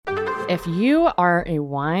If you are a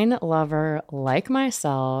wine lover like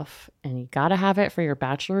myself and you got to have it for your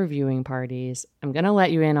bachelor viewing parties, I'm going to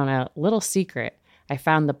let you in on a little secret. I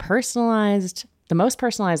found the most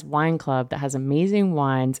personalized wine club that has amazing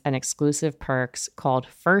wines and exclusive perks called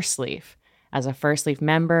First Leaf. As a First Leaf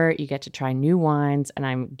member, you get to try new wines, and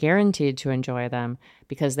I'm guaranteed to enjoy them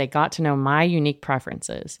because they got to know my unique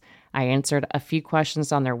preferences. I answered a few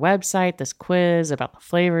questions on their website, this quiz about the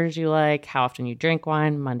flavors you like, how often you drink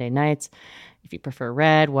wine, Monday nights, if you prefer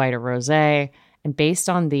red, white, or rosé. And based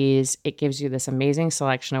on these, it gives you this amazing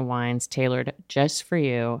selection of wines tailored just for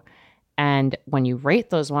you. And when you rate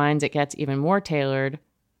those wines, it gets even more tailored,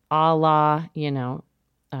 a la,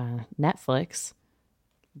 Netflix.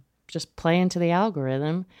 Just play into the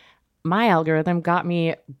algorithm. My algorithm got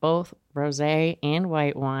me both rosé and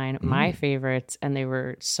white wine, my favorites, and they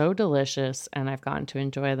were so delicious, and I've gotten to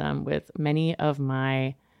enjoy them with many of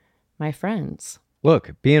my friends.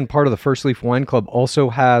 Look, being part of the First Leaf Wine Club also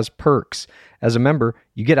has perks. As a member,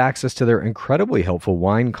 you get access to their incredibly helpful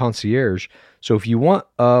wine concierge. So if you want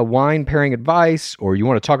wine pairing advice or you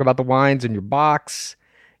want to talk about the wines in your box,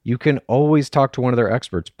 you can always talk to one of their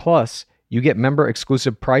experts. Plus, you get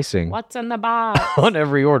member-exclusive pricing. What's in the box? On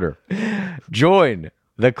every order. Join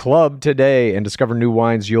the club today and discover new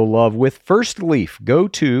wines you'll love with First Leaf. Go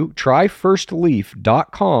to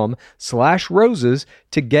tryfirstleaf.com/roses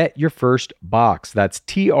to get your first box. That's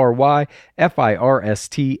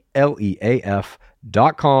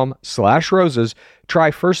tryfirstleaf.com/roses.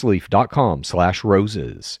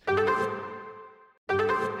 Tryfirstleaf.com/roses.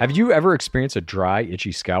 Have you ever experienced a dry,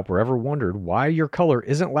 itchy scalp or ever wondered why your color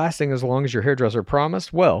isn't lasting as long as your hairdresser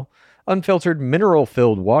promised? Well, unfiltered,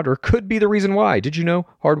 mineral-filled water could be the reason why. Did you know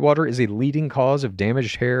hard water is a leading cause of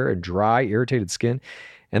damaged hair and dry, irritated skin?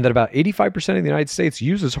 And that about 85% of the United States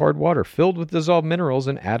uses hard water filled with dissolved minerals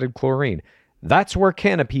and added chlorine. That's where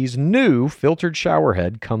Canopy's new filtered shower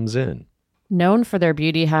head comes in. Known for their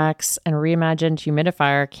beauty hacks and reimagined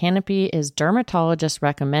humidifier, Canopy is dermatologist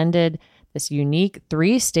recommended. This unique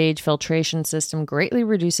 3-stage filtration system greatly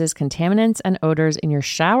reduces contaminants and odors in your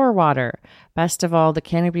shower water. Best of all, the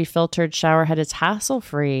Canopy filtered shower head is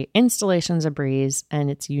hassle-free, installation's a breeze, and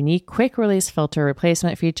its unique quick-release filter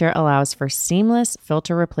replacement feature allows for seamless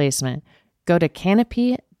filter replacement. Go to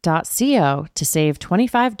canopy.co to save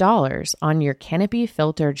 $25 on your Canopy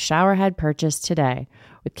filtered shower head purchase today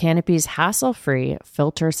with Canopy's hassle-free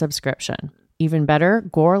filter subscription. Even better,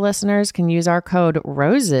 Gore listeners can use our code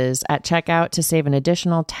ROSES at checkout to save an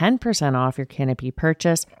additional 10% off your Canopy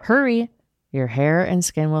purchase. Hurry, your hair and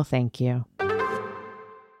skin will thank you.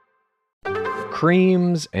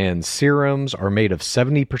 Creams and serums are made of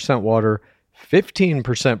 70% water,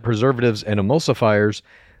 15% preservatives and emulsifiers,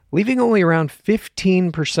 leaving only around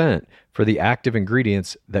 15% for the active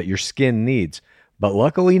ingredients that your skin needs. But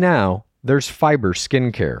luckily now, there's fiber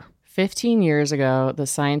skincare. 15 years ago, the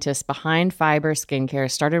scientists behind fiber skincare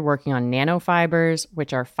started working on nanofibers,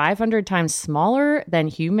 which are 500 times smaller than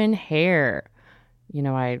human hair.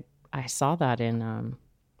 I saw that in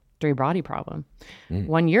Three Body Problem.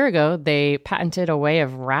 1 year ago, they patented a way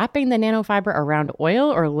of wrapping the nanofiber around oil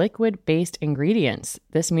or liquid-based ingredients.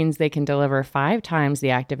 This means they can deliver 5 times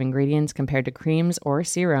the active ingredients compared to creams or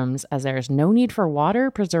serums, as there is no need for water,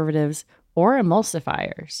 preservatives, or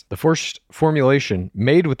emulsifiers. The first formulation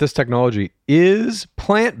made with this technology is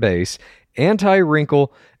plant-based,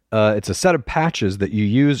 anti-wrinkle. It's a set of patches that you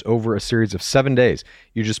use over a series of 7 days.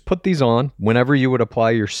 You just put these on whenever you would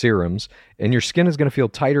apply your serums, and your skin is going to feel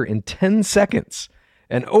tighter in 10 seconds.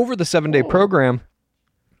 And over the 7-day program,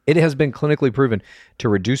 it has been clinically proven to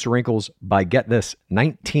reduce wrinkles by, get this,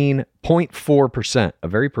 19.4%, a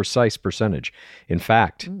very precise percentage. In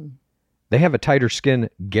fact, they have a tighter skin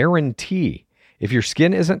guarantee. If your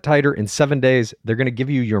skin isn't tighter in 7 days, they're going to give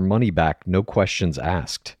you your money back, no questions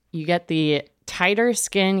asked. You get the tighter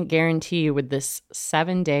skin guarantee with this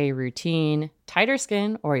 7-day routine. Tighter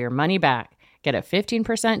skin or your money back. Get a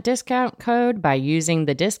 15% discount code by using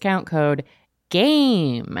the discount code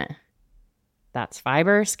GAME. That's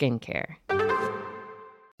Fiber Skincare.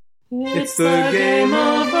 It's the Game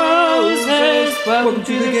of Roses. Welcome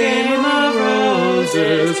to the Game of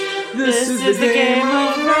Roses. This is the Game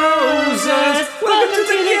of Roses. Welcome to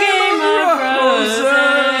the Game of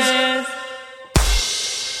Roses.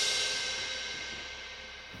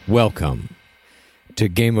 Welcome to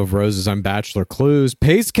Game of Roses. I'm Bachelor Clues.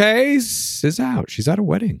 Pace Case is out. She's at a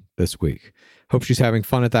wedding this week. Hope she's having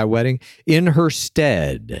fun at that wedding. In her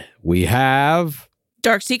stead, we have...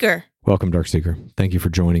 Dark Seeker. Welcome, Dark Seeker. Thank you for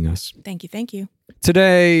joining us. Thank you.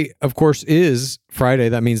 Today, of course, is Friday.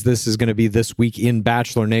 That means this is going to be This Week in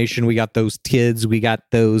Bachelor Nation. We got those kids. We got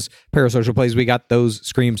those parasocial plays. We got those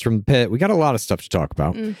screams from the pit. We got a lot of stuff to talk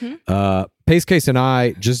about. Pace Case and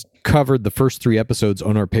I just covered the first 3 episodes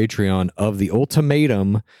on our Patreon of The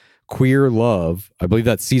Ultimatum Queer Love. I believe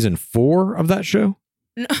that's season 4 of that show.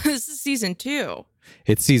 No, this is season 2.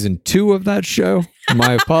 It's season 2 of that show.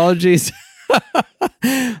 My apologies.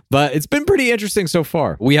 But it's been pretty interesting so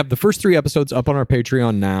far. We have the first 3 episodes up on our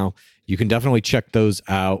Patreon now. You can definitely check those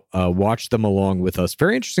out. Watch them along with us.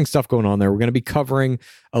 Very interesting stuff going on there. We're going to be covering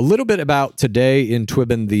a little bit about today in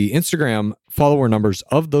Twibbin the Instagram follower numbers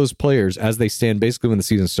of those players as they stand basically when the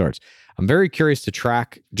season starts. I'm very curious to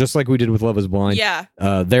track, just like we did with Love is Blind,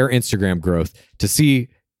 their Instagram growth to see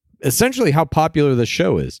essentially how popular the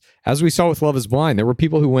show is. As we saw with Love is Blind, there were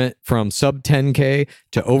people who went from sub 10K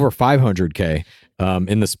to over 500K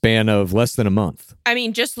in the span of less than a month. I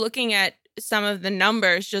mean, just looking at some of the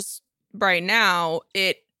numbers just right now,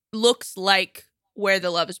 it looks like where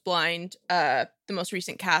the Love is Blind, the most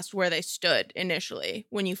recent cast, where they stood initially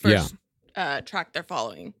when you first tracked their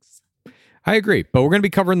followings. I agree, but we're going to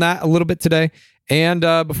be covering that a little bit today. And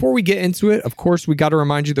before we get into it, of course, we got to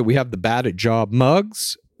remind you that we have the Bad at Job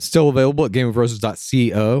mugs still available at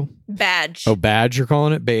gameofroses.co. Badge. Oh, badge, you're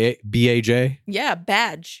calling it? B-A-J? Yeah,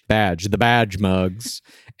 badge. Badge, the badge mugs.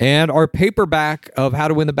 And our paperback of How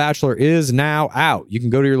to Win the Bachelor is now out. You can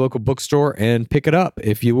go to your local bookstore and pick it up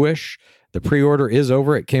if you wish. The pre-order is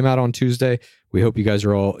over. It came out on Tuesday. We hope you guys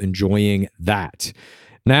are all enjoying that.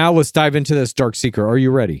 Now let's dive into this, Dark Seeker. Are you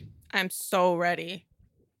ready? I'm so ready.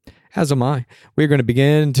 As am I. We're going to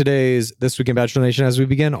begin today's This Week in Bachelor Nation as we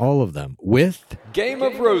begin all of them with Game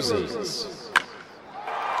of Roses.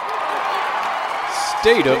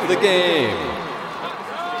 State of the game.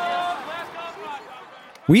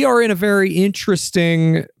 We are in a very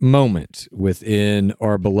interesting moment within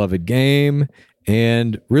our beloved game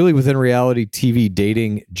and really within reality TV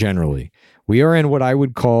dating generally. We are in what I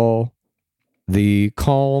would call the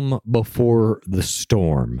calm before the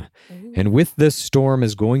storm. And with this storm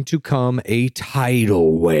is going to come a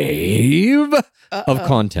tidal wave of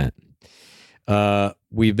content.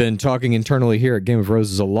 We've been talking internally here at Game of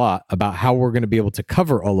Roses a lot about how we're going to be able to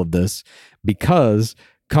cover all of this because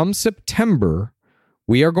come September,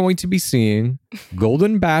 we are going to be seeing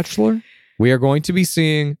Golden Bachelor. We are going to be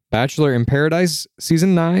seeing Bachelor in Paradise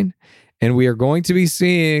Season 9. And we are going to be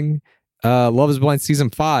seeing Love is Blind Season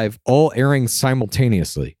 5 all airing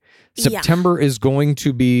simultaneously. September is going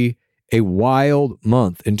to be a wild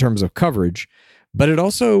month in terms of coverage, but it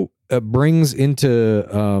also brings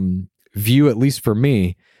into view, at least for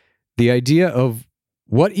me, the idea of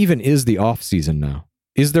what even is the off season now.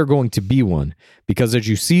 Is there going to be one? Because as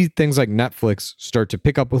you see things like Netflix start to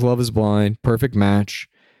pick up with Love is Blind, Perfect Match,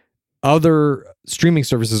 other streaming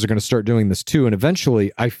services are going to start doing this too. And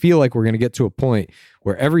eventually, I feel like we're going to get to a point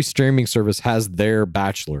where every streaming service has their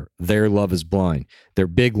Bachelor, their Love is Blind, their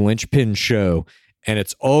big linchpin show, and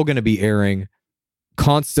it's all going to be airing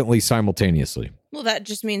constantly simultaneously. Well, that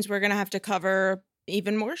just means we're going to have to cover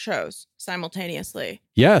even more shows simultaneously.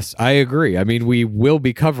 Yes, I agree. I mean, we will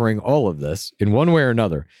be covering all of this in one way or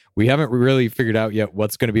another. We haven't really figured out yet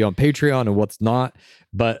what's going to be on Patreon and what's not,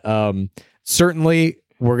 but certainly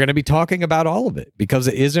we're going to be talking about all of it because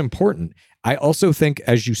it is important. I also think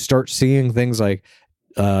as you start seeing things like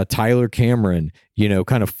Tyler Cameron,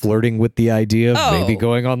 kind of flirting with the idea of maybe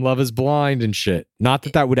going on Love is Blind and shit. Not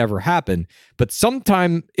that would ever happen, but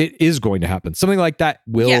sometime it is going to happen. Something like that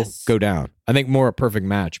will go down. I think more a Perfect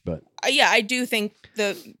Match, but yeah, I do think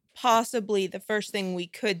possibly the first thing we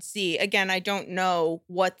could see, again, I don't know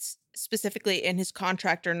what's specifically in his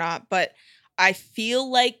contract or not, but I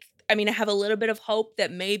feel like, I have a little bit of hope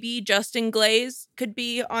that maybe Justin Glaze could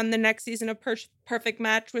be on the next season of Perfect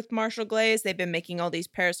Match with Marshall Glaze. They've been making all these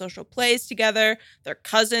parasocial plays together. They're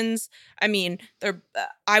cousins. I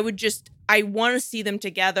want to see them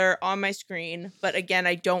together on my screen. But again,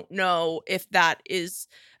 I don't know if that is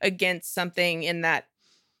against something in that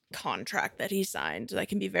contract that he signed that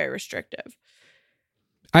can be very restrictive.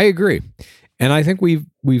 I agree. And I think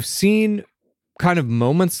we've seen kind of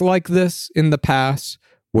moments like this in the past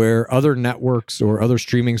where other networks or other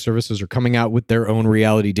streaming services are coming out with their own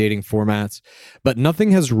reality dating formats, but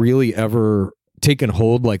nothing has really ever taken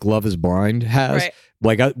hold like Love is Blind has. Right.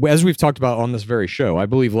 Like, as we've talked about on this very show, I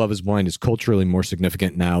believe Love is Blind is culturally more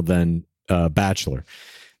significant now than Bachelor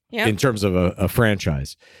in terms of a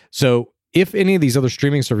franchise. So if any of these other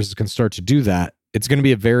streaming services can start to do that, it's going to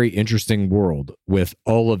be a very interesting world with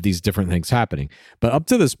all of these different things happening. But up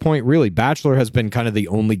to this point, really, Bachelor has been kind of the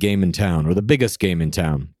only game in town or the biggest game in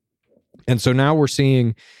town. And so now we're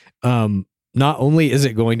seeing not only is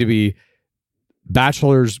it going to be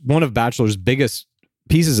one of Bachelor's biggest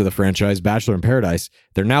pieces of the franchise, Bachelor in Paradise,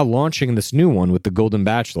 they're now launching this new one with the Golden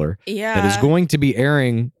Bachelor that is going to be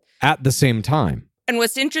airing at the same time. And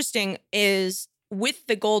what's interesting is with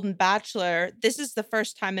the Golden Bachelor, this is the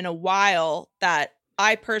first time in a while that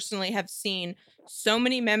I personally have seen so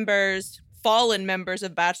many fallen members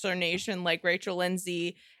of Bachelor Nation, like Rachel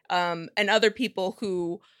Lindsay, and other people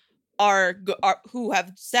who who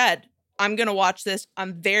have said, I'm going to watch this.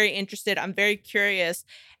 I'm very interested. I'm very curious.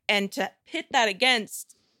 And to pit that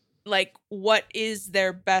against, like, what is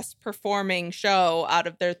their best performing show out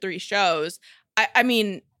of their 3 shows? I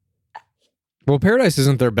mean... Well, Paradise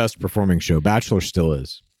isn't their best performing show. Bachelor still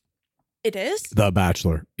is. It is? The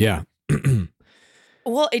Bachelor. Yeah.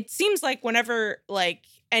 Well, it seems like whenever, like,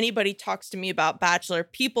 anybody talks to me about Bachelor,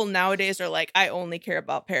 people nowadays are like, I only care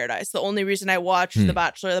about Paradise. The only reason I watch The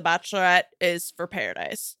Bachelor, The Bachelorette is for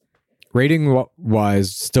Paradise. Rating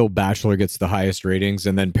wise, still Bachelor gets the highest ratings,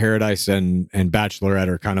 and then Paradise and Bachelorette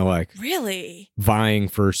are kind of like really vying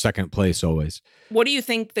for second place always. What do you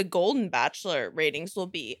think the Golden Bachelor ratings will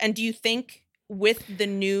be? And do you think with the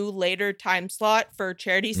new later time slot for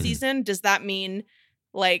charity season, does that mean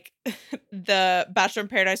like the Bachelor in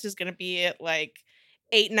Paradise is going to be at like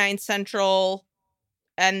 8, 9 Central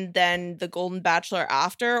and then the Golden Bachelor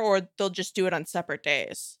after, or they'll just do it on separate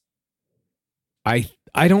days? I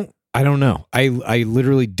don't know. I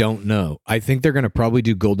literally don't know. I think they're going to probably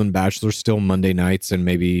do Golden Bachelor still Monday nights and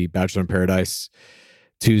maybe Bachelor in Paradise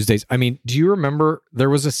Tuesdays. I mean, do you remember there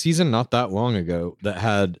was a season not that long ago that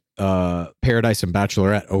had Paradise and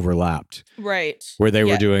Bachelorette overlapped? Right. Where they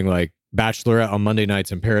were doing like Bachelorette on Monday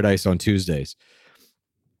nights and Paradise on Tuesdays.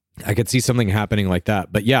 I could see something happening like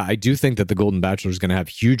that. But yeah, I do think that the Golden Bachelor is going to have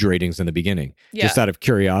huge ratings in the beginning, just out of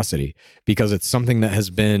curiosity, because it's something that has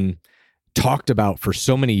been talked about for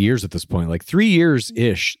so many years at this point, like 3 years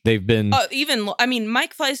ish. They've been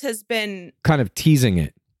Mike Fleiss has been kind of teasing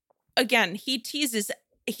it. Again, he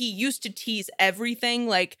used to tease everything,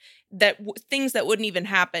 like that things that wouldn't even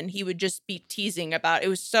happen. He would just be teasing about. It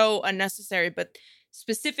was so unnecessary. But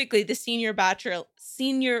specifically, the senior bachelor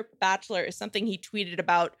is something he tweeted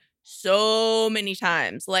about so many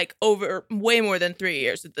times, like over way more than 3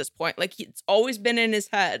 years at this point. Like it's always been in his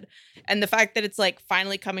head. And the fact that it's like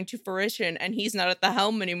finally coming to fruition and he's not at the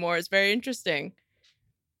helm anymore is very interesting.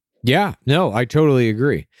 Yeah, no, I totally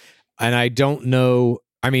agree. And I don't know.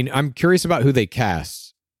 I mean, I'm curious about who they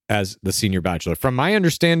cast as the senior bachelor. From my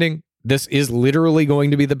understanding, this is literally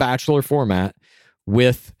going to be the Bachelor format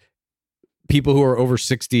with people who are over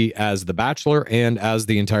 60 as the Bachelor and as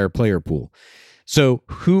the entire player pool. So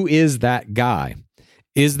who is that guy?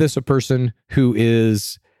 Is this a person who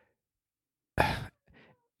is...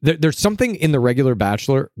 There's something in the regular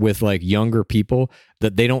Bachelor with like younger people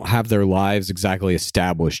that they don't have their lives exactly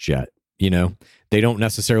established yet. You know, they don't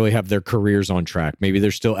necessarily have their careers on track. Maybe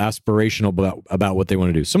they're still aspirational about what they want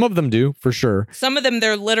to do. Some of them do, for sure. Some of them,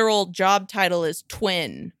 their literal job title is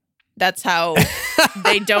twin. That's how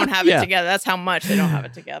they don't have it together. That's how much they don't have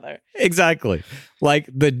it together. Exactly. Like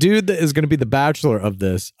the dude that is going to be the Bachelor of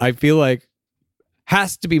this, I feel like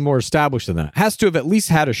has to be more established than that. Has to have at least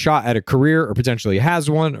had a shot at a career, or potentially has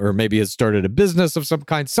one, or maybe has started a business of some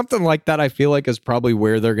kind. Something like that, I feel like, is probably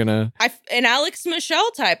where they're going to... An Alex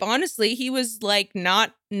Michelle type, honestly. He was like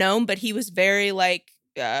not known, but he was very like,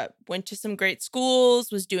 went to some great schools,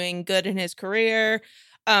 was doing good in his career.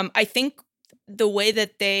 I think the way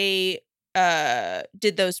that they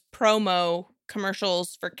did those promo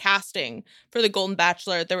commercials for casting for the Golden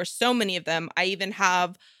Bachelor, there were so many of them. I even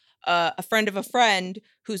have a friend of a friend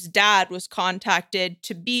whose dad was contacted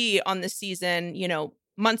to be on the season,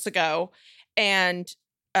 months ago. And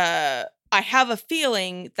I have a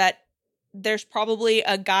feeling that there's probably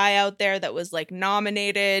a guy out there that was like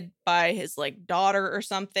nominated by his like daughter or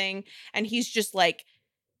something. And he's just like,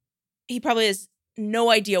 he probably has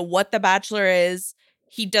no idea what The Bachelor is.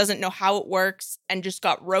 He doesn't know how it works and just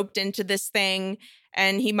got roped into this thing.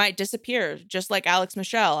 And he might disappear, just like Alex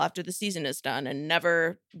Michelle, after the season is done and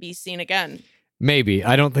never be seen again. Maybe.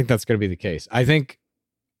 I don't think that's going to be the case. I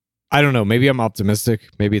don't know. Maybe I'm optimistic.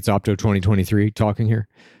 Maybe it's Opto 2023 talking here.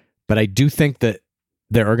 But I do think that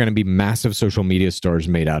there are going to be massive social media stars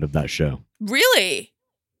made out of that show. Really?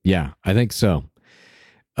 Yeah, I think so.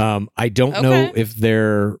 I don't know if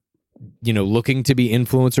they're, looking to be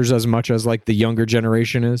influencers as much as like the younger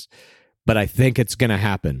generation is, but I think it's going to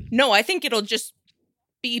happen. No, I think it'll just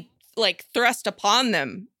be like thrust upon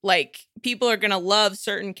them. Like people are going to love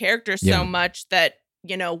certain characters so much that,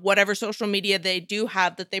 whatever social media they do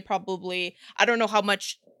have, that they probably, I don't know how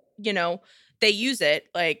much, they use it.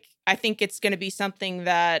 Like, I think it's going to be something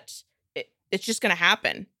that it's just going to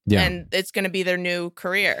happen. Yeah. And it's going to be their new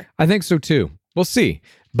career. I think so too. We'll see.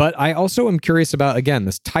 But I also am curious about, again,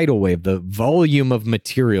 this tidal wave, the volume of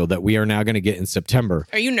material that we are now going to get in September.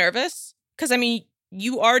 Are you nervous? Because, I mean,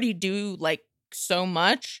 you already do like so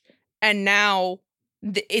much. And now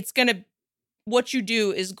it's going to, what you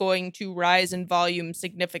do is going to rise in volume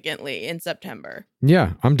significantly in September.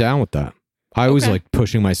 Yeah, I'm down with that. I always Okay. like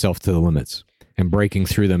pushing myself to the limits and breaking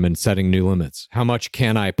through them and setting new limits. How much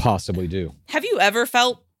can I possibly do? Have you ever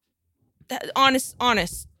felt,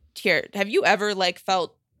 honest here, have you ever like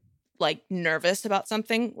felt like nervous about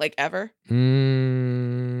something, like ever?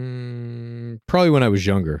 Probably when I was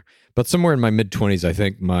younger, but somewhere in my mid-20s, I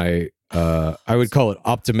think my, I would call it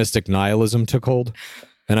optimistic nihilism took hold.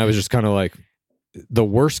 And I was just kind of like, the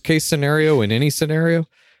worst case scenario in any scenario,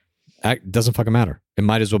 doesn't fucking matter. It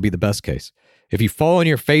might as well be the best case. If you fall on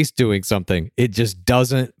your face doing something, it just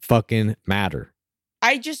doesn't fucking matter.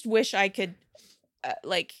 I just wish I could,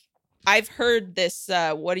 like, I've heard this,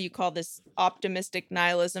 what do you call this, optimistic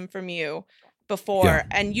nihilism from you before, Yeah.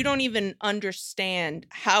 and you don't even understand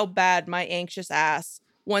how bad my anxious ass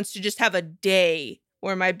wants to just have a day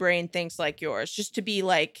where my brain thinks like yours, just to be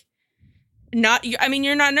like, not, I mean,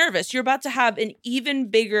 you're not nervous. You're about to have an even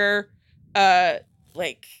bigger,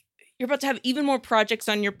 like, you're about to have even more projects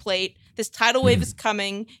on your plate. This tidal wave is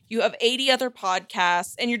coming. You have 80 other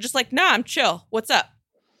podcasts, and you're just like, nah, I'm chill. What's up?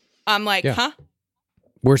 I'm like, Yeah. huh?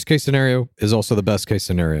 Worst case scenario is also the best case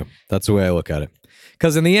scenario. That's the way I look at it.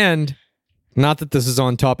 Because in the end, not that this is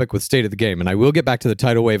on topic with State of the Game, and I will get back to the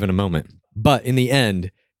tidal wave in a moment, but in the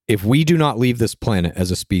end, if we do not leave this planet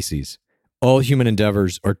as a species, all human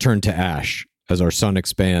endeavors are turned to ash as our sun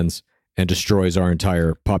expands and destroys our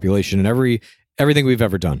entire population and everything we've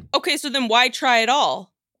ever done. Okay, so then why try it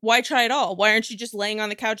all? Why try it all? Why aren't you just laying on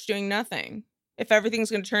the couch doing nothing if everything's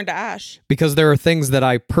going to turn to ash? Because there are things that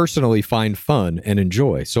I personally find fun and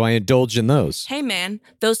enjoy, so I indulge in those. Hey, man,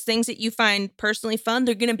 those things that you find personally fun,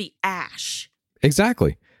 they're going to be ash.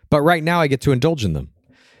 Exactly. But right now I get to indulge in them.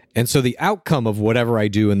 And so the outcome of whatever I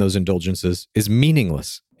do in those indulgences is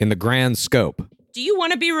meaningless in the grand scope. Do you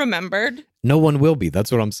want to be remembered? No one will be.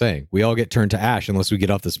 That's what I'm saying. We all get turned to ash unless we get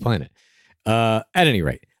off this planet. At any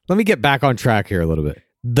rate, let me get back on track here a little bit.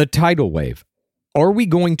 The tidal wave. Are we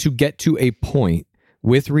going to get to a point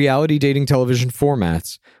with reality dating television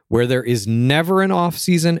formats where there is never an off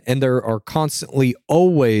season and there are constantly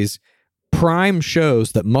always prime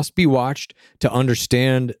shows that must be watched to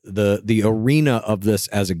understand the arena of this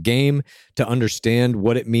as a game, to understand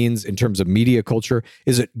what it means in terms of media culture?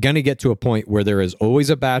 Is it going to get to a point where there is always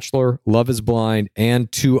a Bachelor, Love is Blind,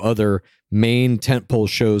 and two other main tentpole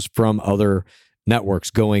shows from other networks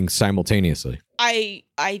going simultaneously? I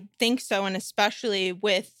think so, and especially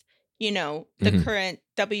with, the current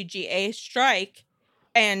WGA strike,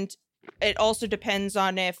 and it also depends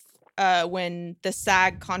on if when the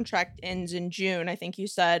SAG contract ends in June, I think you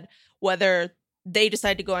said, whether they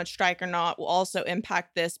decide to go on strike or not will also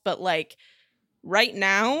impact this. But like right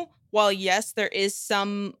now, while yes, there is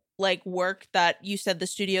some like work that you said the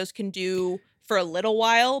studios can do for a little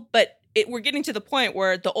while, but we're getting to the point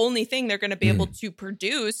where the only thing they're going to be able to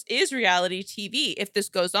produce is reality TV if this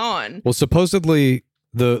goes on. Well, supposedly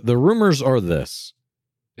the rumors are this,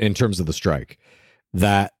 in terms of the strike,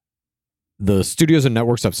 that the studios and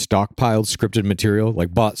networks have stockpiled scripted material,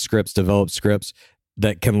 like bought scripts, developed scripts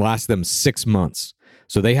that can last them 6 months.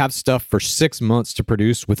 So they have stuff for 6 months to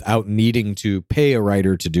produce without needing to pay a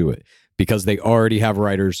writer to do it, because they already have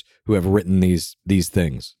writers who have written these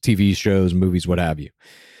things, TV shows, movies, what have you.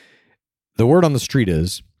 The word on the street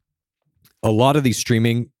is a lot of these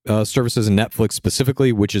streaming services, and Netflix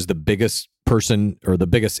specifically, which is the biggest person or the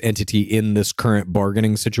biggest entity in this current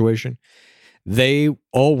bargaining situation, they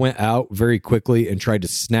all went out very quickly and tried to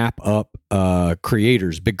snap up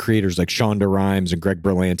creators, big creators like Shonda Rhimes and Greg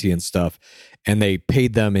Berlanti and stuff, and they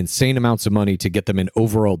paid them insane amounts of money to get them in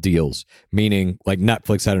overall deals, meaning like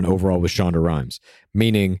Netflix had an overall with Shonda Rhimes,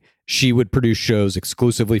 meaning she would produce shows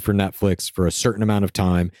exclusively for Netflix for a certain amount of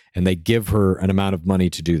time, and they give her an amount of money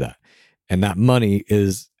to do that. And that money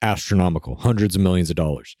is astronomical, hundreds of millions of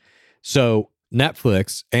dollars. So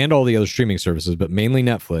Netflix and all the other streaming services, but mainly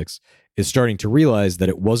Netflix, is starting to realize that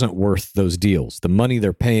it wasn't worth those deals. The money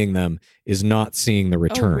they're paying them is not seeing the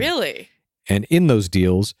return. Oh, really? And in those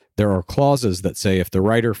deals, there are clauses that say if the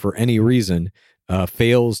writer, for any reason,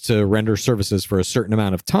 fails to render services for a certain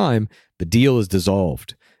amount of time, the deal is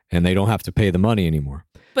dissolved and they don't have to pay the money anymore.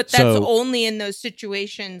 But that's only in those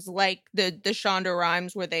situations like the Shonda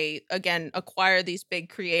Rhimes where they, again, acquire these big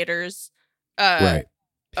creators. Right.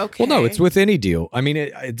 Okay. Well, no, it's with any deal. I mean,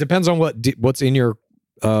 it depends on what's in your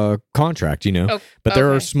contract, Oh, but there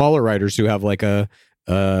are okay. smaller writers who have like a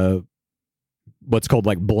what's called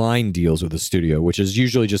like blind deals with the studio, which is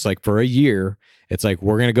usually just like for a year. It's like,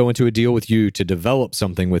 we're going to go into a deal with you to develop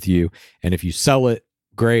something with you. And if you sell it,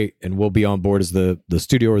 great. And we'll be on board as the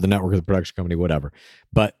studio or the network or the production company, whatever.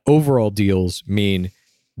 But overall deals mean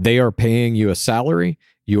they are paying you a salary.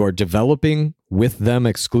 You are developing with them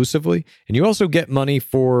exclusively. And you also get money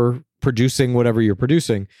for producing whatever you're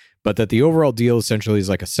producing. But that the overall deal essentially is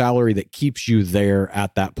like a salary that keeps you there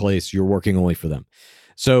at that place. You're working only for them.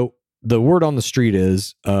 So the word on the street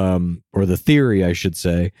is, or the theory, I should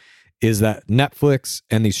say, is that Netflix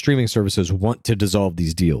and these streaming services want to dissolve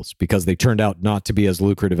these deals because they turned out not to be as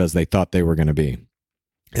lucrative as they thought they were going to be.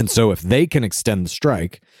 And so if they can extend the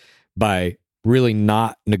strike by really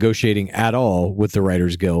not negotiating at all with the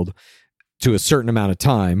Writers Guild to a certain amount of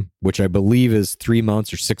time, which I believe is 3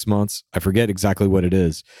 months or 6 months, I forget exactly what it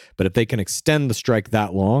is, but if they can extend the strike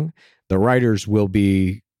that long, the writers will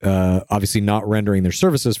be obviously not rendering their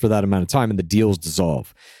services for that amount of time, and the deals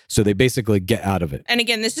dissolve. So they basically get out of it. And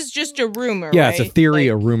again, this is just a rumor, Yeah, right? it's a theory,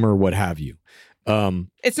 Like, a rumor, what have you.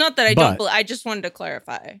 it's not that I don't believe. I just wanted to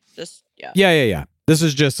clarify. Just Yeah. This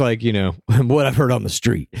is just like, what I've heard on the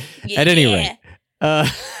street. At any rate.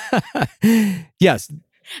 Yes.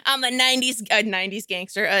 I'm a 90s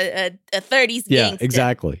gangster, a 30s gangster. Yeah,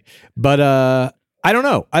 exactly. But I don't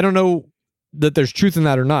know. I don't know that there's truth in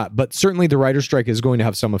that or not, but certainly the writer's strike is going to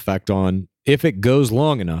have some effect on, if it goes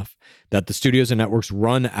long enough that the studios and networks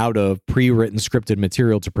run out of pre-written scripted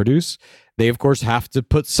material to produce, they of course have to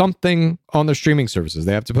put something on their streaming services.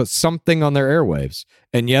 They have to put something on their airwaves.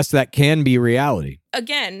 And yes, that can be reality.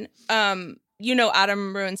 Again, Adam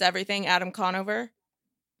Ruins Everything, Adam Conover.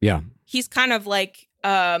 Yeah. He's kind of like,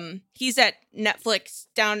 he's at Netflix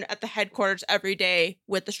down at the headquarters every day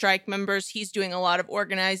with the strike members. He's doing a lot of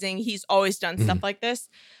organizing. He's always done stuff like this.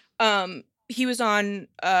 He was on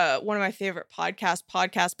one of my favorite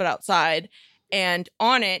podcasts, but outside. And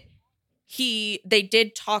on it, they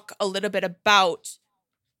did talk a little bit about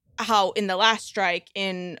how in the last strike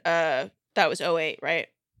in, that was 2008, right?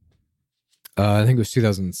 I think it was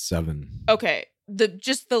 2007. Okay.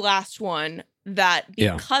 Just the last one, that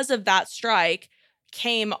because of that strike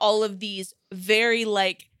came all of these very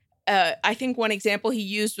I think one example he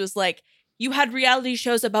used was like, you had reality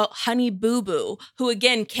shows about Honey Boo Boo, who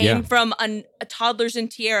again came from a Toddlers and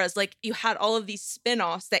Tiaras. Like, you had all of these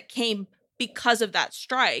spinoffs that came because of that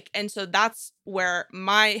strike. And so that's where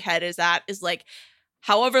my head is at, is like,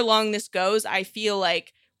 however long this goes, I feel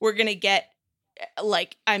like we're going to get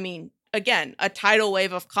again, a tidal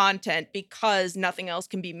wave of content because nothing else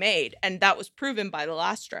can be made. And that was proven by the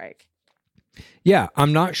last strike. Yeah,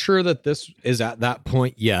 I'm not sure that this is at that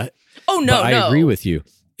point yet. Oh, no, I agree with you.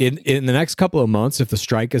 In the next couple of months, if the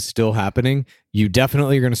strike is still happening, you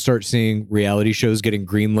definitely are going to start seeing reality shows getting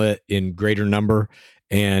greenlit in greater number.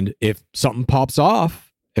 And if something pops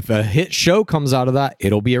off, if a hit show comes out of that,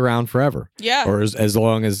 it'll be around forever. Yeah. Or as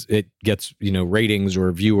long as it gets, ratings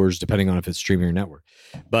or viewers, depending on if it's streaming or network.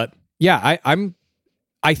 But yeah,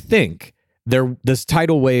 I think this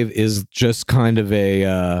tidal wave is just kind of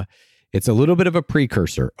it's a little bit of a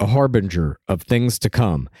precursor, a harbinger of things to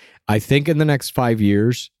come. I think in the next 5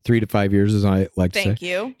 years, 3 to 5 years, as I like to say, Thank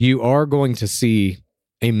you. You are going to see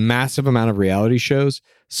a massive amount of reality shows,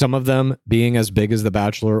 some of them being as big as The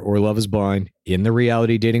Bachelor or Love is Blind in the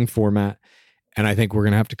reality dating format. And I think we're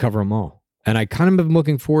going to have to cover them all. And I kind of am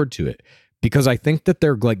looking forward to it because I think that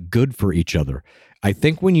they're like good for each other. I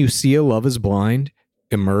think when you see a Love is Blind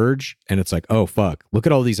emerge and it's like, oh, fuck, look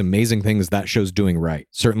at all these amazing things that show's doing right.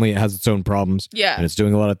 Certainly it has its own problems. Yeah. And it's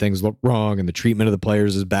doing a lot of things wrong and the treatment of the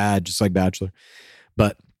players is bad, just like Bachelor.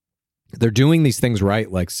 But they're doing these things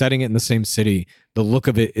right, like setting it in the same city. The look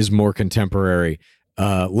of it is more contemporary.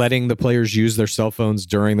 Letting the players use their cell phones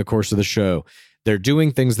during the course of the show. They're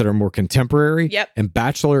doing things that are more contemporary. Yep. And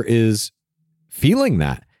Bachelor is feeling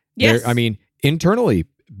that. Yes. Internally,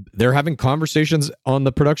 they're having conversations on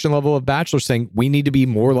the production level of Bachelor saying, we need to be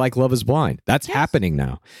more like Love is Blind. That's happening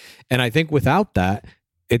now. And I think without that,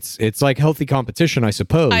 it's like healthy competition, I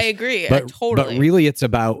suppose. I agree. Totally. But really, it's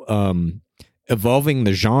about evolving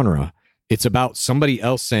the genre. It's about somebody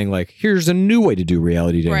else saying, like, here's a new way to do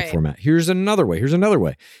reality dating format. Here's another way. Here's another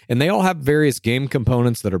way. And they all have various game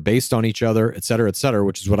components that are based on each other, et cetera,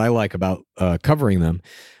 which is what I like about covering them.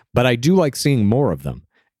 But I do like seeing more of them.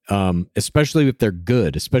 Especially if they're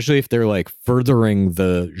good, especially if they're like furthering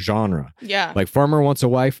the genre. Yeah. Like Farmer Wants a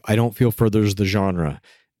Wife, I don't feel furthers the genre.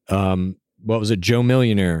 What was it? Joe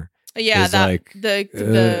Millionaire. Yeah, that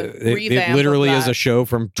the revamp it literally of that. is a show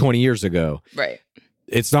from 20 years ago. Right.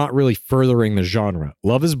 it's not really furthering the genre.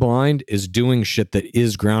 Love is Blind is doing shit that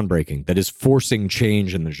is groundbreaking, that is forcing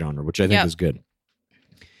change in the genre, which I think is good.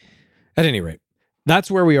 At any rate,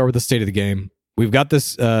 that's where we are with the state of the game. We've got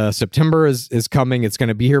this, September is coming. It's going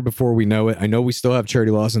to be here before we know it. I know we still have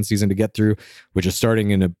Charity Lawson season to get through, which is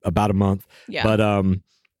starting in about a month. Yeah. But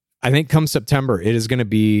I think come September, it is going to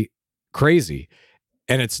be crazy.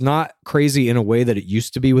 And it's not crazy in a way that it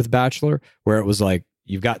used to be with Bachelor, where it was like,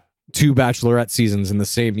 you've got 2 Bachelorette seasons in the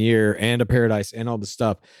same year and a Paradise and all this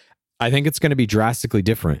stuff. I think it's going to be drastically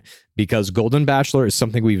different because Golden Bachelor is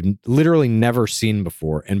something we've literally never seen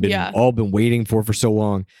before and been waiting for so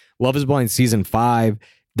long. Love is Blind season 5.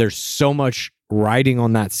 There's so much riding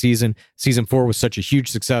on that season. Season 4 was such a huge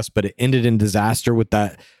success, but it ended in disaster with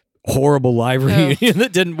that horrible live reunion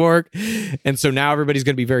that didn't work. And so now everybody's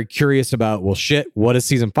going to be very curious about, well, shit, what is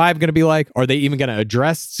season 5 going to be like? Are they even going to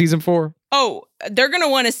address season 4? Oh, they're going to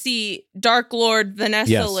want to see Dark Lord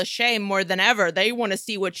Vanessa Lachey more than ever. They want to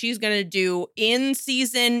see what she's going to do in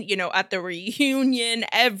season, at the reunion,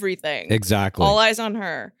 everything. Exactly. All eyes on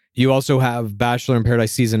her. You also have Bachelor in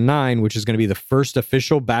Paradise season 9, which is going to be the first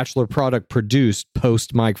official Bachelor product produced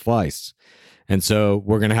post Mike Fleiss. And so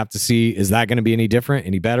we're going to have to see, is that going to be any different,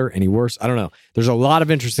 any better, any worse? I don't know. There's a lot of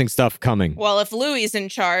interesting stuff coming. Well, if Louis is in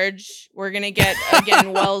charge, we're going to get,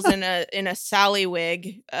 again, Wells in a Sally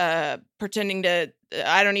wig, pretending to,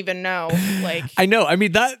 I don't even know. I know. I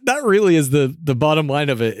mean, that really is the bottom line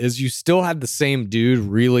of it, is you still have the same dude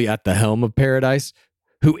really at the helm of Paradise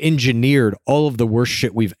who engineered all of the worst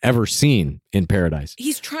shit we've ever seen in Paradise.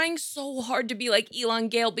 He's trying so hard to be like Elon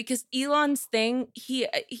Gale, because Elon's thing,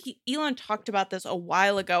 Elon talked about this a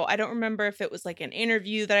while ago. I don't remember if it was like an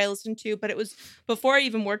interview that I listened to, but it was before I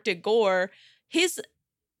even worked at Gore.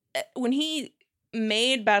 When he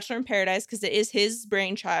made Bachelor in Paradise, because it is his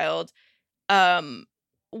brainchild,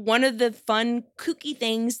 one of the fun, kooky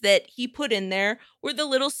things that he put in there were the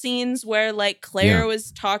little scenes where, like, Claire was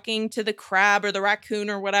talking to the crab or the raccoon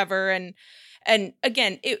or whatever. And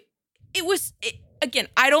again, again,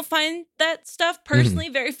 I don't find that stuff personally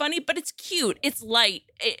very funny, but it's cute. It's light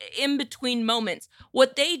in between moments.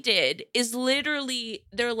 What they did is literally,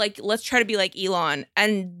 they're like, let's try to be like Elon.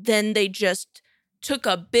 And then they just took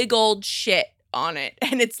a big old shit on it.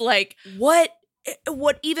 And it's like, what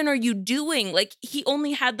even are you doing? Like, he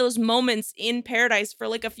only had those moments in Paradise for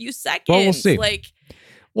like a few seconds. Well, we'll see.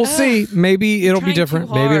 We'll see. Maybe it'll be different.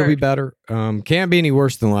 Maybe it'll be better. Can't be any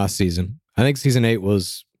worse than last season. I think season 8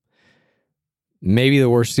 was maybe the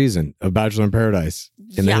worst season of Bachelor in Paradise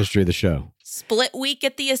in the history of the show. Split week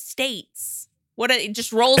at the estates. It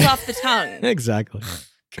just rolls off the tongue. Exactly.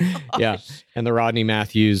 Yeah. And the Rodney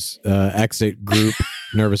Matthews exit group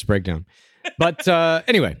nervous breakdown. But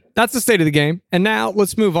anyway, that's the state of the game. And now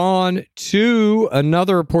let's move on to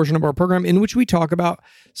another portion of our program in which we talk about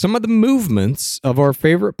some of the movements of our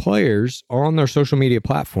favorite players on their social media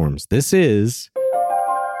platforms. This is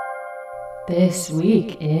This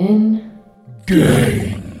Week in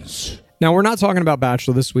Games. Now, we're not talking about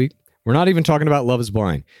Bachelor this week. We're not even talking about Love is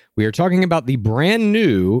Blind. We are talking about the brand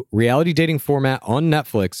new reality dating format on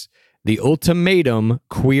Netflix, The Ultimatum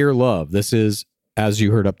Queer Love. This is, as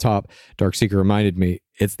you heard up top, Darkseeker reminded me,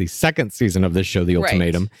 it's the second season of this show, The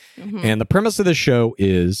Ultimatum. Right. Mm-hmm. And the premise of the show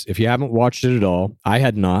is, if you haven't watched it at all, I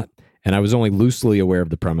had not, and I was only loosely aware of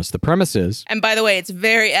the premise. The premise is... And by the way, it's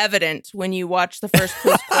very evident when you watch the first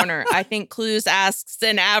Clues Corner. I think Clues asks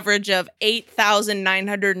an average of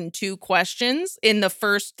 8,902 questions in the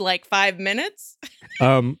first, 5 minutes.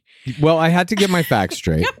 Well, I had to get my facts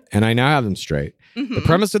straight, and I now have them straight. Mm-hmm. The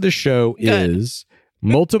premise of the show is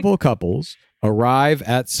multiple couples arrive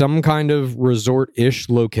at some kind of resort-ish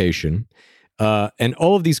location, and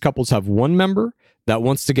all of these couples have one member that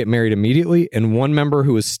wants to get married immediately and one member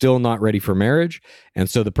who is still not ready for marriage. And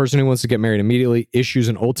so the person who wants to get married immediately issues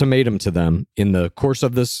an ultimatum to them in the course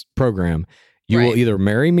of this program. You will either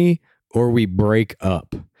marry me or we break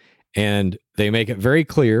up. And they make it very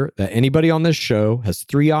clear that anybody on this show has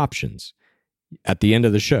 3 options at the end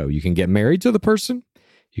of the show. You can get married to the person,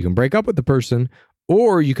 you can break up with the person,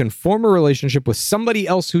 or you can form a relationship with somebody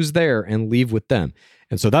else who's there and leave with them.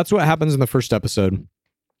 And so that's what happens in the first episode.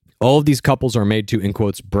 All of these couples are made to, in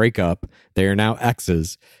quotes, break up. They are now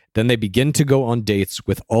exes. Then they begin to go on dates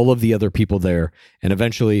with all of the other people there. And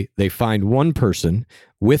eventually they find one person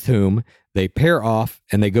with whom they pair off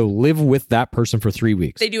and they go live with that person for 3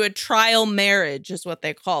 weeks. They do a trial marriage is what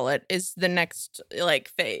they call it, is the next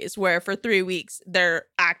phase, where for 3 weeks they're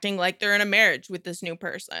acting like they're in a marriage with this new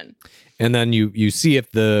person. And then you see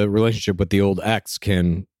if the relationship with the old ex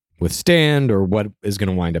can withstand or what is going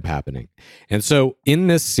to wind up happening. And so in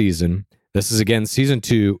this season, this is again season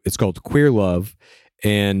 2, it's called Queer Love.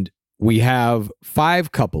 And we have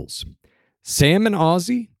 5 couples, Sam and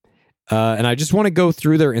Ozzy. And I just want to go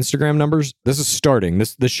through their Instagram numbers. This is starting.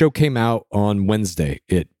 This show came out on Wednesday.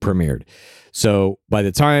 It premiered. So by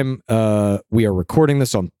the time we are recording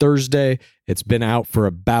this on Thursday, it's been out for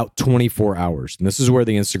about 24 hours. And this is where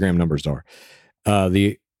the Instagram numbers are.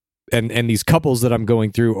 And these couples that I'm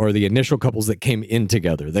going through are the initial couples that came in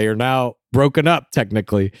together. They are now broken up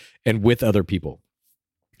technically and with other people.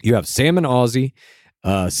 You have Sam and Ozzy.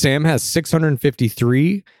 Sam has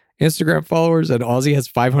 653 Instagram followers and Ozzy has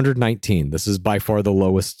 519. This is by far the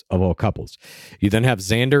lowest of all couples. You then have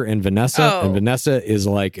Xander and Vanessa, and Vanessa is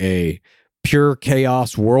like a pure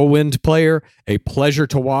chaos whirlwind player, a pleasure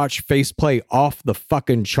to watch, face play off the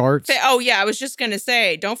fucking charts. Oh yeah, I was just gonna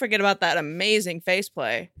say, don't forget about that amazing face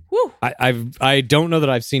play. Woo. I don't know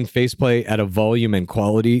that I've seen face play at a volume and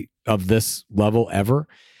quality of this level ever.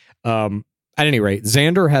 At any rate,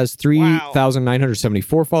 Xander has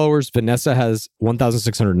 3,974 followers. Vanessa has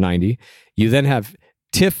 1,690. You then have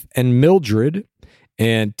Tiff and Mildred,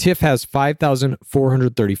 and Tiff has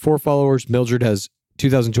 5,434 followers. Mildred has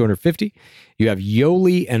 2,250. You have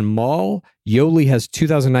Yoli and Mal. Yoli has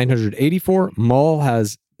 2,984. Mal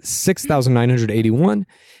has 6,981.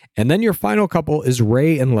 And then your final couple is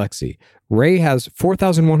Ray and Lexi. Ray has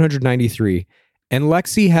 4,193. And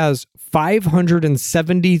Lexi has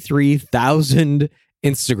 573,000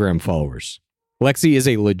 Instagram followers. Lexi is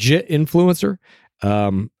a legit influencer.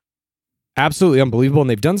 Absolutely unbelievable. And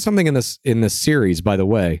they've done something in this series, by the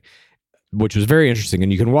way, which was very interesting.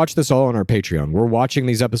 And you can watch this all on our Patreon. We're watching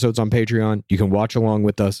these episodes on Patreon. You can watch along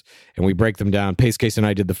with us and we break them down. Pace Case and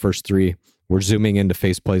I did the first 3. We're zooming into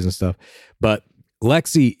face plays and stuff. But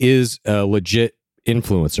Lexi is a legit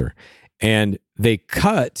influencer. And they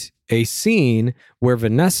cut a scene where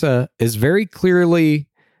Vanessa is very clearly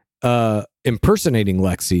impersonating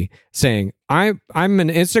Lexi, saying, I'm an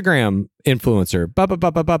Instagram influencer. Ba ba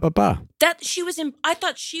ba ba ba ba ba. That she was in, I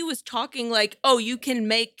thought she was talking like, oh, you can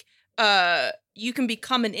become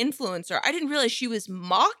an influencer. I didn't realize she was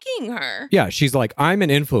mocking her. Yeah, she's like, I'm an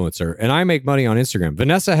influencer and I make money on Instagram.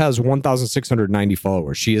 Vanessa has 1,690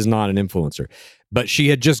 followers. She is not an influencer. But she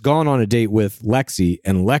had just gone on a date with Lexi,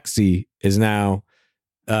 and Lexi is now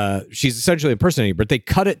she's essentially impersonating, but they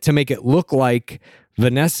cut it to make it look like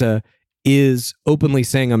Vanessa is openly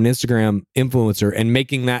saying I'm an Instagram influencer and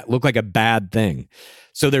making that look like a bad thing.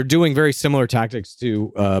 So they're doing very similar tactics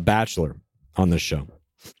to Bachelor on this show.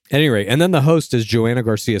 At any rate, and then the host is Joanna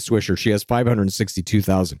Garcia Swisher. She has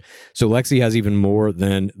 562,000. So Lexi has even more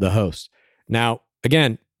than the host. Now,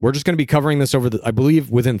 again, we're just going to be covering this over I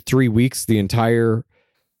believe within 3 weeks, the entire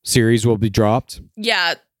series will be dropped.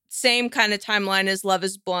 Yeah. Same kind of timeline as Love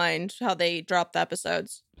is Blind, how they drop the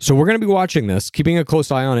episodes. So we're going to be watching this, keeping a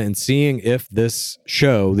close eye on it and seeing if this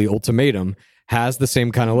show, The Ultimatum, has the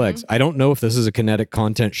same kind of legs. I don't know if this is a kinetic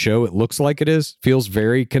content show. It looks like it is. Feels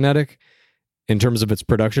very kinetic in terms of its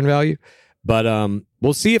production value. But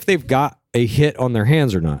we'll see if they've got a hit on their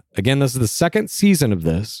hands or not. Again, this is the 2nd season of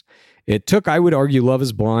this. It took, I would argue, Love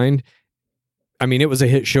is Blind. I mean, it was a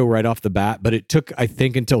hit show right off the bat, but it took, I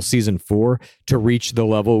think, until season 4 to reach the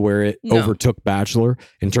level where it overtook Bachelor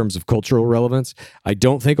in terms of cultural relevance. I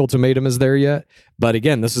don't think Ultimatum is there yet. But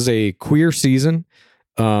again, this is a queer season.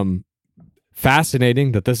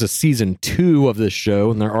 Fascinating that this is season 2 of this show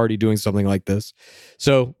and they're already doing something like this.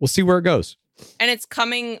 So we'll see where it goes. And it's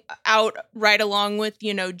coming out right along with,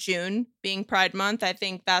 June being Pride Month. I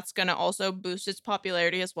think that's going to also boost its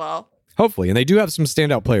popularity as well. Hopefully. And they do have some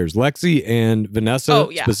standout players. Lexi and Vanessa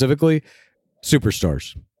specifically,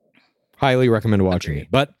 superstars. Highly recommend watching it.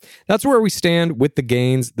 But that's where we stand with the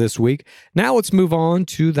gains this week. Now let's move on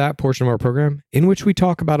to that portion of our program in which we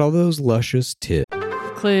talk about all those luscious tips.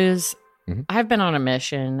 Clues. I've been on a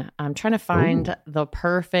mission. I'm trying to find the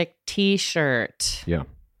perfect t-shirt. Yeah.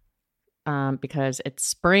 Because it's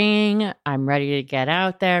spring. I'm ready to get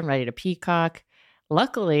out there. I'm ready to peacock.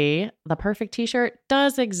 Luckily, the perfect t-shirt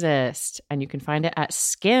does exist, and you can find it at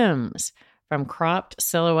Skims. From cropped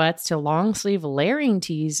silhouettes to long sleeve layering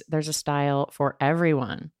tees, there's a style for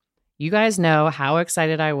everyone. You guys know how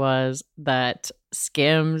excited I was that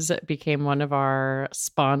Skims became one of our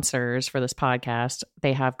sponsors for this podcast.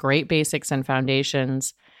 They have great basics and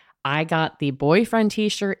foundations. I got the boyfriend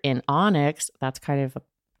t-shirt in onyx. That's kind of a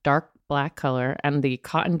dark black color, and the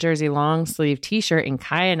cotton jersey long sleeve t-shirt in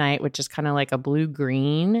kyanite, which is kind of like a blue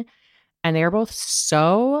green, and they are both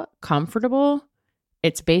so comfortable.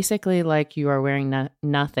 It's basically like you are wearing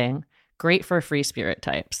nothing. Great for free spirit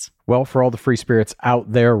types. Well, for all the free spirits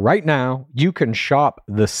out there right now, you can shop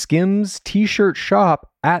the Skims t-shirt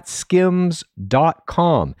shop at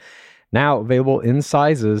skims.com. Now available in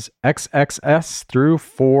sizes XXS through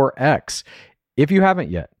 4X. If you haven't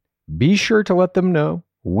yet, be sure to let them know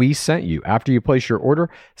we sent you. After you place your order,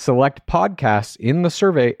 select podcasts in the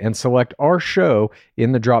survey and select our show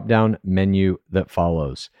in the drop-down menu that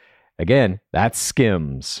follows. Again, that's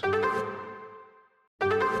Skims.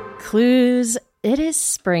 Clues. It is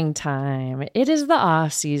springtime. It is the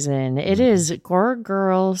off season. It is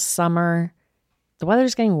girl summer. The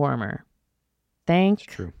weather's getting warmer.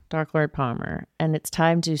 Thank Dark Lord Palmer. And it's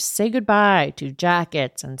time to say goodbye to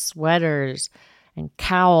jackets and sweaters and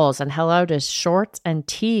cowls and hello to shorts and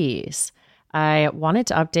tees. I wanted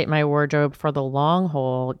to update my wardrobe for the long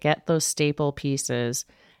haul, get those staple pieces,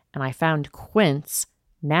 and I found Quince.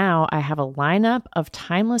 Now I have a lineup of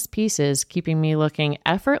timeless pieces keeping me looking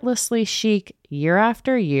effortlessly chic year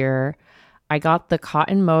after year. I got the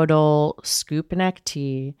cotton modal scoop neck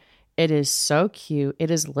tee. It is so cute.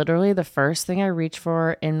 It is literally the first thing I reach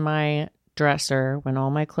for in my dresser when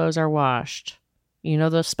all my clothes are washed. You know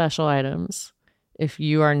those special items. If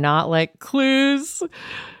you are not like Clues,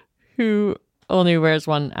 who only wears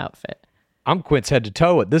one outfit. I'm Quince head to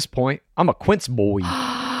toe at this point. I'm a Quince boy.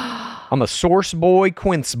 I'm a Source boy,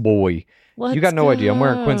 Quince boy. You got no idea. I'm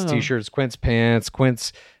wearing Quince t-shirts, Quince pants,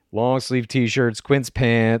 Quince long sleeve t-shirts, Quince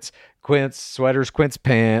pants, Quince sweaters, Quince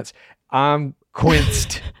pants. I'm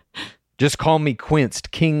Quinced. Just call me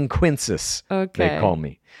Quinced. King Quinces. Okay. They call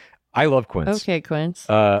me. I love Quince. Okay, Quince.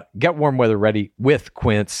 Get warm weather ready with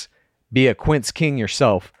Quince. Be a Quince king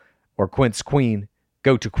yourself or Quince queen.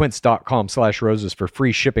 Go to quince.com/roses for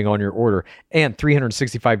free shipping on your order and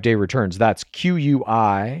 365-day returns. That's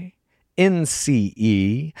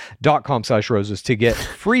QUINCE.com/roses to get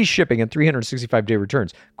free shipping and 365-day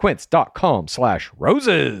returns.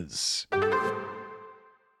 Quince.com/roses.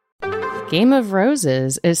 Game of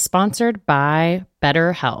Roses is sponsored by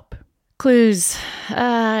BetterHelp. Clues.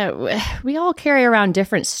 We all carry around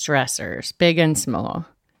different stressors, big and small.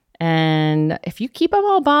 And if you keep them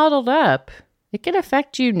all bottled up, it can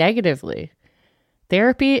affect you negatively.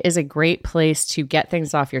 Therapy is a great place to get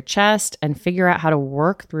things off your chest and figure out how to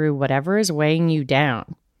work through whatever is weighing you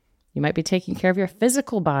down. You might be taking care of your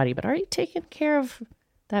physical body, but are you taking care of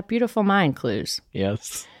that beautiful mind, Clues?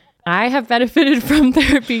 Yes. I have benefited from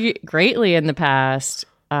therapy greatly in the past.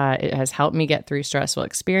 It has helped me get through stressful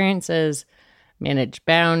experiences, manage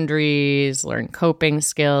boundaries, learn coping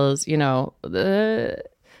skills. You know, the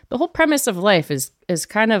whole premise of life is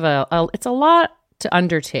kind of it's a lot to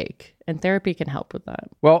undertake, and therapy can help with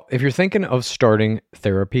that. Well, if you're thinking of starting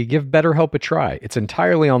therapy, give BetterHelp a try. It's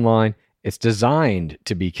entirely online. It's designed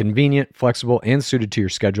to be convenient, flexible, and suited to your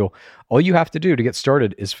schedule. All you have to do to get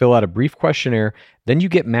started is fill out a brief questionnaire. Then you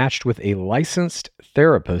get matched with a licensed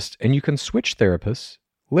therapist, and you can switch therapists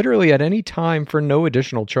literally at any time for no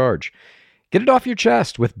additional charge. Get it off your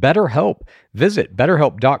chest with BetterHelp. Visit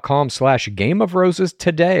betterhelp.com/gameofroses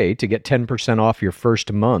today to get 10% off your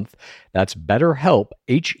first month. That's BetterHelp,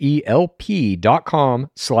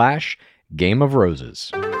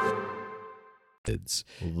 HELP.com/gameofroses. This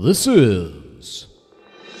is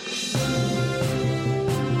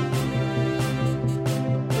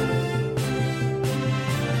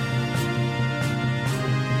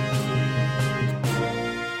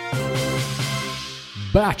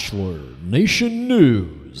Bachelor Nation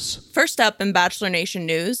News. First up in Bachelor Nation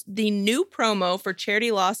news, the new promo for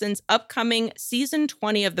Charity Lawson's upcoming season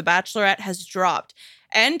 20 of The Bachelorette has dropped,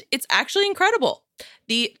 and it's actually incredible.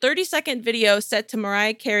 The 30-second video set to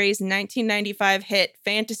Mariah Carey's 1995 hit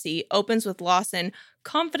Fantasy opens with Lawson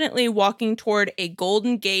confidently walking toward a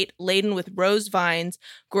golden gate laden with rose vines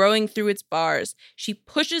growing through its bars. She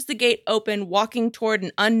pushes the gate open, walking toward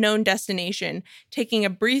an unknown destination, taking a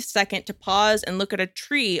brief second to pause and look at a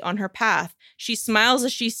tree on her path. She smiles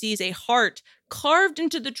as she sees a heart carved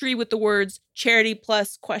into the tree with the words charity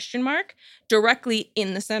plus ? Directly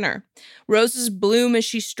in the center. Roses bloom as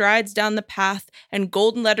she strides down the path, and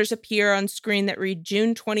golden letters appear on screen that read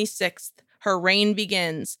June 26th. Her reign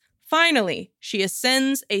begins. Finally, she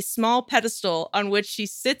ascends a small pedestal on which she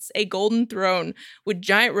sits a golden throne with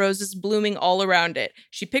giant roses blooming all around it.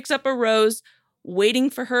 She picks up a rose, waiting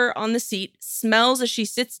for her on the seat, smells as she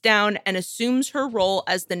sits down, and assumes her role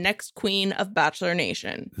as the next queen of Bachelor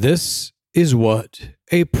Nation. This is what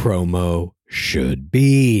a promo should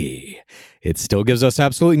be. It still gives us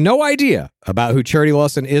absolutely no idea about who Charity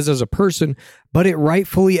Lawson is as a person, but it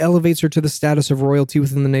rightfully elevates her to the status of royalty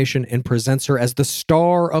within the nation and presents her as the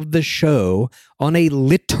star of the show on a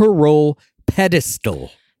literal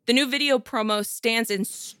pedestal. The new video promo stands in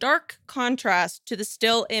stark contrast to the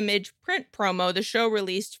still image print promo the show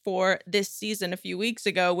released for this season a few weeks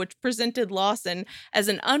ago, which presented Lawson as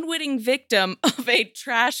an unwitting victim of a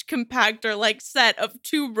trash compactor-like set of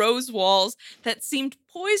 2 rose walls that seemed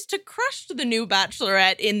poised to crush the new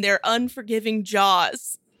Bachelorette in their unforgiving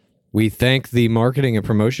jaws. We thank the marketing and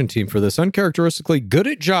promotion team for this uncharacteristically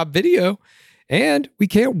good-at-job video, and we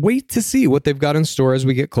can't wait to see what they've got in store as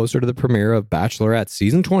we get closer to the premiere of Bachelorette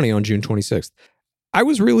Season 20 on June 26th. I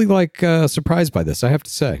was really, surprised by this, I have to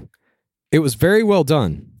say. It was very well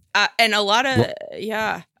done. And a lot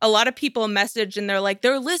of people message and they're like,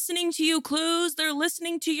 they're listening to you, Clues. They're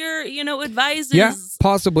listening to your, advices. Yeah,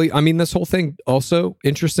 possibly. I mean, this whole thing also,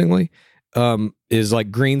 interestingly, is like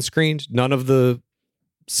green screened. None of the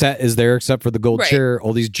set is there except for the gold chair.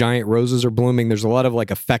 All these giant roses are blooming. There's a lot of like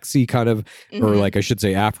effectsy kind of, or like I should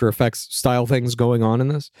say After Effects style things going on in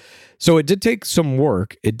this. So it did take some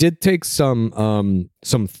work. It did take some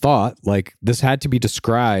thought. Like this had to be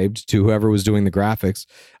described to whoever was doing the graphics.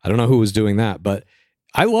 I don't know who was doing that, but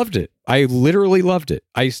I loved it. I literally loved it.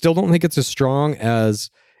 I still don't think it's as strong as,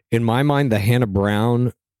 in my mind, the Hannah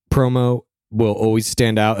Brown promo will always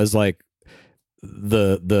stand out as like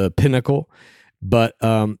the pinnacle. But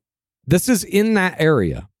this is in that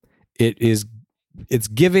area. It's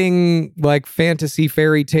giving like fantasy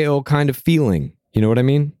fairy tale kind of feeling. You know what I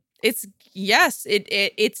mean? It's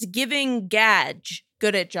giving Gadge.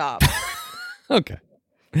 Good at job. Okay.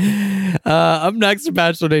 Up next to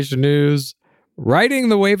Bachelor Nation News. Riding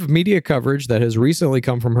the wave of media coverage that has recently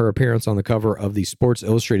come from her appearance on the cover of the Sports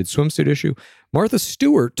Illustrated swimsuit issue, Martha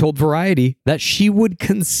Stewart told Variety that she would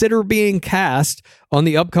consider being cast on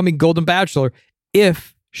the upcoming Golden Bachelor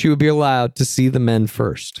if she would be allowed to see the men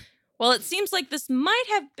first. Well, it seems like this might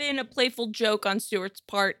have been a playful joke on Stewart's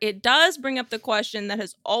part. It does bring up the question that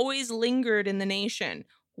has always lingered in the nation.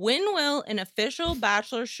 When will an official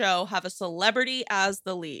Bachelor show have a celebrity as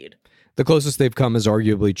the lead? The closest they've come is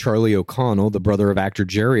arguably Charlie O'Connell, the brother of actor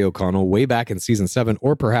Jerry O'Connell, way back in season 7,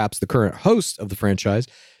 or perhaps the current host of the franchise,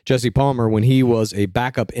 Jesse Palmer, when he was a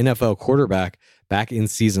backup NFL quarterback back in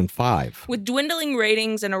season 5. With dwindling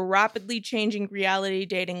ratings and a rapidly changing reality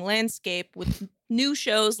dating landscape, with new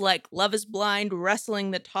shows like Love is Blind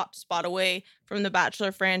wrestling the top spot away from the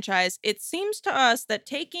Bachelor franchise, it seems to us that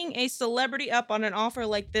taking a celebrity up on an offer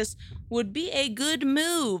like this would be a good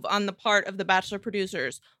move on the part of the Bachelor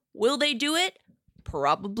producers. Will they do it?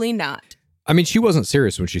 Probably not. I mean, she wasn't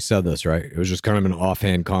serious when she said this, right? It was just kind of an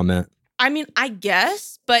offhand comment. I mean, I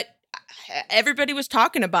guess, but everybody was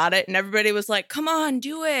talking about it and everybody was like, come on,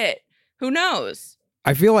 do it. Who knows?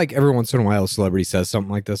 I feel like every once in a while a celebrity says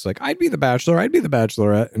something like this, like, I'd be the Bachelor, I'd be the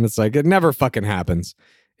Bachelorette. And it's like, it never fucking happens.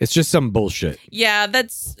 It's just some bullshit. Yeah,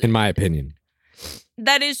 that's... in my opinion.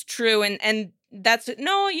 That is true. And that's...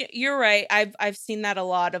 No, you're right. I've seen that a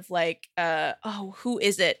lot of like, who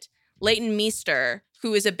is it? Leighton Meester,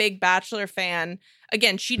 who is a big Bachelor fan.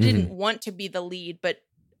 Again, she didn't want to be the lead, but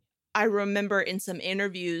I remember in some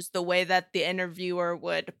interviews, the way that the interviewer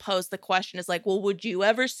would pose the question is like, well, would you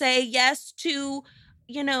ever say yes to,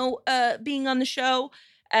 being on the show?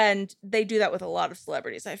 And they do that with a lot of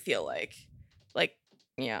celebrities, I feel like.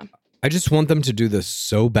 Yeah. I just want them to do this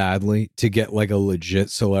so badly to get like a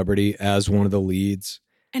legit celebrity as one of the leads.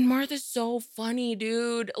 And Martha's so funny,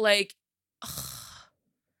 dude. Like, ugh.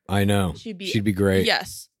 I know. She'd be great.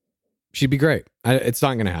 Yes. She'd be great. It's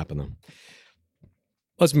not going to happen, though.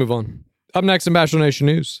 Let's move on. Up next in Bachelor Nation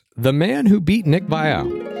News, the man who beat Nick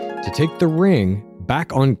Viall to take the ring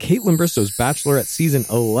back on Caitlin Bristow's Bachelorette Season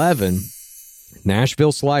 11,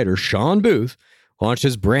 Nashville Slider, Sean Booth, launched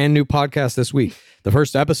his brand new podcast this week. The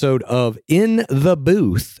first episode of In the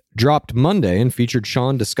Booth dropped Monday and featured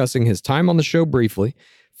Sean discussing his time on the show briefly,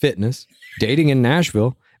 fitness, dating in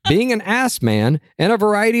Nashville, being an ass man, and a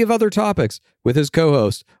variety of other topics with his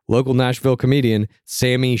co-host, local Nashville comedian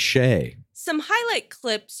Sammy Shea. Some highlight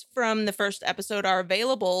clips from the first episode are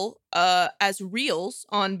available as reels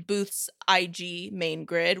on Booth's IG main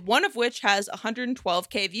grid, one of which has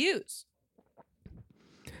 112K views.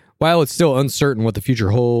 While it's still uncertain what the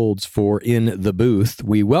future holds for In the Booth,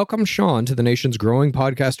 we welcome Sean to the nation's growing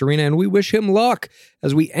podcast arena, and we wish him luck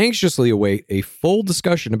as we anxiously await a full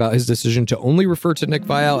discussion about his decision to only refer to Nick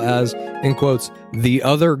Viall as, in quotes, the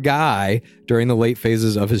other guy during the late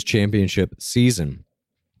phases of his championship season.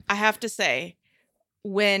 I have to say,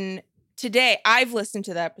 when today I've listened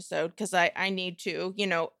to the episode because I need to,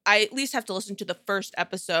 I at least have to listen to the first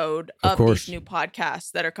episode of these new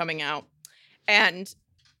podcasts that are coming out. And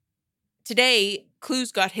today,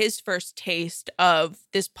 Clues got his first taste of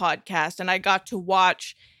this podcast, and I got to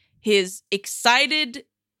watch his excited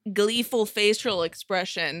gleeful facial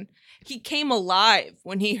expression. He came alive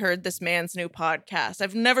when he heard this man's new podcast.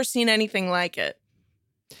 I've never seen anything like it.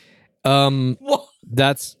 Whoa.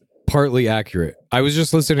 That's partly accurate. I was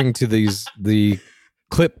just listening to the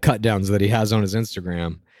clip cut downs that he has on his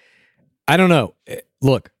Instagram. I don't know.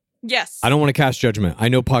 Look, Yes. I don't want to cast judgment. I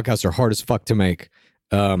know podcasts are hard as fuck to make.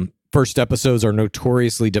 First episodes are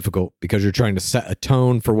notoriously difficult because you're trying to set a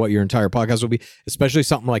tone for what your entire podcast will be, especially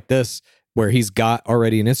something like this where he's got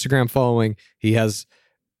already an Instagram following. He has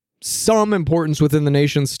some importance within the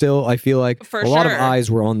nation still, I feel like. For a lot of sure. eyes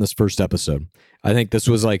were on this first episode. I think this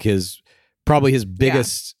was like probably his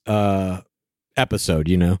biggest episode,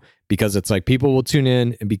 you know, because it's like people will tune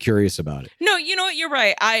in and be curious about it. No, you know what? You're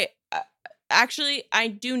right. I actually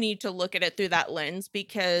do need to look at it through that lens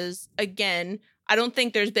because, again, I don't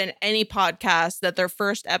think there's been any podcast that their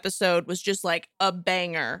first episode was just like a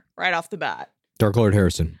banger right off the bat. Dark Lord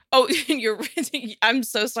Harrison. Oh, I'm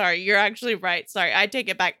so sorry. You're actually right. Sorry. I take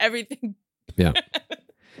it back. Everything. Yeah.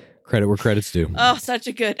 Credit where credit's due. Oh, such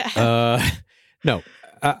a good. No,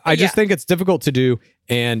 I just think it's difficult to do.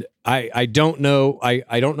 And I don't know.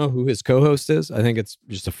 I don't know who his co-host is. I think it's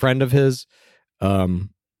just a friend of his. And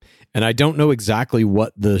I don't know exactly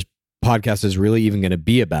what the podcast is really even going to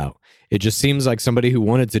be about. It just seems like somebody who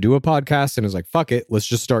wanted to do a podcast and is like, fuck it, let's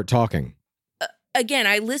just start talking. Again,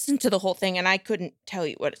 I listened to the whole thing and I couldn't tell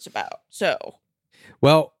you what it's about. So,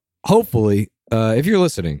 well, hopefully, if you're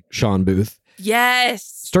listening, Sean Booth, yes,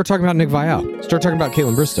 start talking about Nick Vial. Start talking about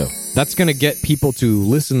Caitlin Bristow. That's going to get people to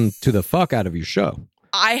listen to the fuck out of your show.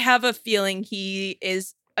 I have a feeling he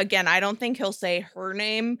is, again, I don't think he'll say her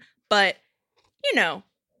name, but, you know,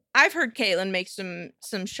 I've heard Caitlin make some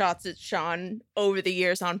shots at Sean over the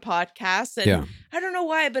years on podcasts. And I don't know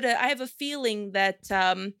why, but I have a feeling that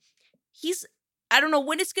he's, I don't know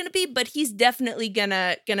when it's going to be, but he's definitely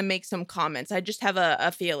gonna make some comments. I just have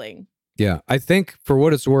a feeling. Yeah, I think for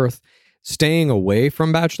what it's worth, staying away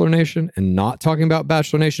from Bachelor Nation and not talking about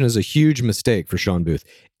Bachelor Nation is a huge mistake for Sean Booth.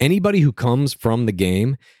 Anybody who comes from the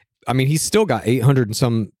game, I mean, he's still got 800 and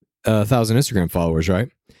some thousand Instagram followers, right?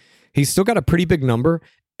 He's still got a pretty big number.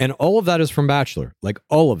 And all of that is from Bachelor, like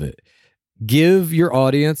all of it. Give your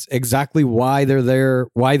audience exactly why they're there,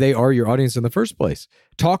 why they are your audience in the first place.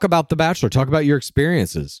 Talk about The Bachelor. Talk about your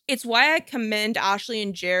experiences. It's why I commend Ashley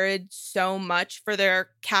and Jared so much for their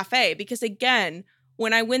cafe. Because again,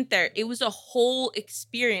 when I went there, it was a whole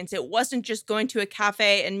experience. It wasn't just going to a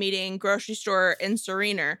cafe and meeting grocery store and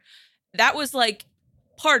Serena. That was like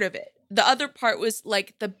part of it. The other part was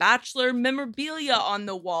like the Bachelor memorabilia on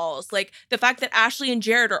the walls, like the fact that Ashley and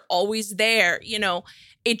Jared are always there. You know,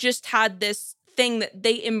 it just had this thing that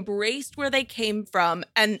they embraced where they came from,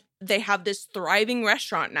 and they have this thriving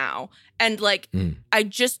restaurant now. And like, I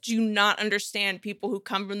just do not understand people who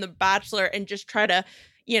come from the Bachelor and just try to,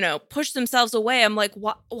 you know, push themselves away. I'm like,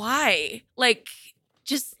 why? Like,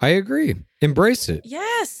 just. I agree. Embrace it.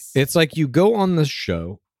 Yes. It's like you go on this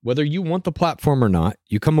show. Whether you want the platform or not,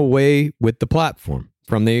 you come away with the platform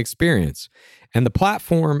from the experience. And the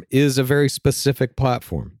platform is a very specific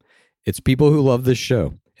platform. It's people who love this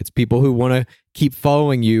show. It's people who want to keep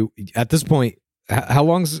following you. At this point, how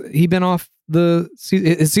long's he been off the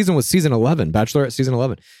season? His season was season 11, Bachelorette season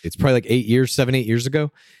 11. It's probably like 7, 8 years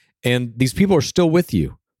ago. And these people are still with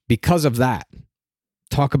you because of that.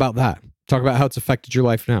 Talk about that. Talk about how it's affected your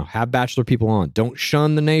life now. Have Bachelor people on. Don't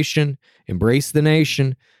shun the nation. Embrace the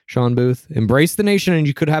nation. Sean Booth, embrace the nation, and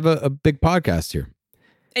you could have a big podcast here.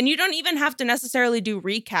 And you don't even have to necessarily do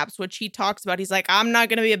recaps, which he talks about. He's like, I'm not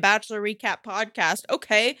going to be a Bachelor recap podcast.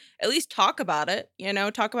 Okay, at least talk about it. You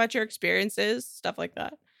know, talk about your experiences, stuff like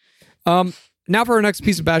that. Now for our next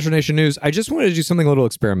piece of Bachelor Nation news, I just wanted to do something a little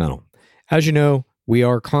experimental. As you know, we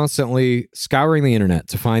are constantly scouring the internet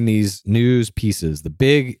to find these news pieces, the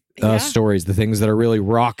big stories, the things that are really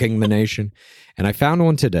rocking the nation. And I found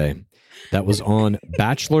one today that was on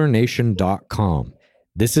bachelornation.com.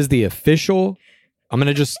 This is the official, I'm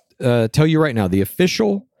going to just tell you right now, the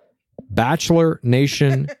official Bachelor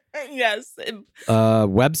Nation yes,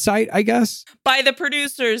 website, I guess. By the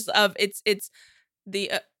producers of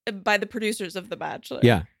by the producers of The Bachelor.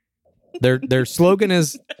 Yeah. Their slogan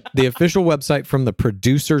is the official website from the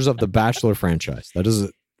producers of the Bachelor franchise. That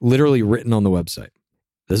is literally written on the website.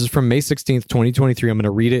 This is from May 16th, 2023. I'm going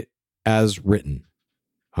to read it as written.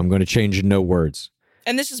 I'm going to change no words.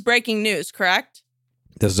 And this is breaking news, correct?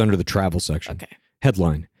 This is under the travel section. Okay.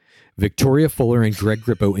 Headline: Victoria Fuller and Greg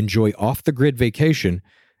Grippo enjoy off-the-grid vacation.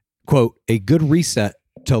 Quote, a good reset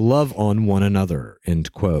to love on one another.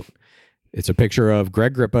 End quote. It's a picture of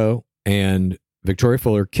Greg Grippo and Victoria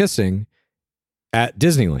Fuller kissing at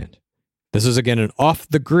Disneyland. This is, again, an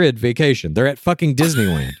off-the-grid vacation. They're at fucking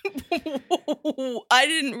Disneyland. I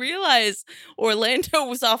didn't realize Orlando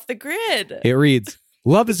was off the grid. It reads,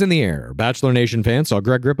 love is in the air. Bachelor Nation fans saw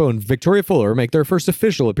Greg Grippo and Victoria Fuller make their first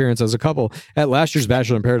official appearance as a couple at last year's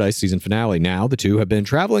Bachelor in Paradise season finale. Now, the two have been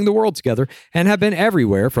traveling the world together and have been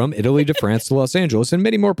everywhere from Italy to France to Los Angeles and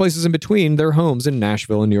many more places in between their homes in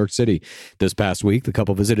Nashville and New York City. This past week, the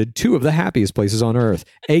couple visited two of the happiest places on earth,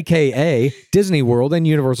 a.k.a. Disney World and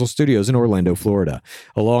Universal Studios in Orlando, Florida.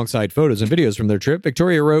 Alongside photos and videos from their trip,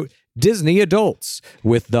 Victoria wrote, Disney adults,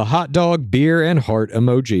 with the hot dog, beer, and heart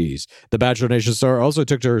emojis. The Bachelor Nation star also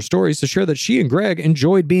took to her stories to share that she and Greg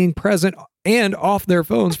enjoyed being present and off their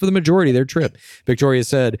phones for the majority of their trip. Victoria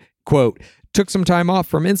said, quote, took some time off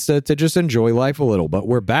from Insta to just enjoy life a little, but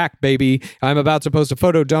we're back, baby. I'm about to post a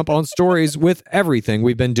photo dump on stories with everything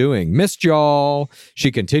we've been doing. Missed y'all.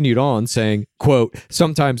 She continued on saying, quote,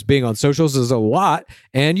 sometimes being on socials is a lot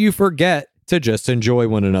and you forget to just enjoy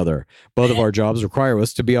one another. Both of our jobs require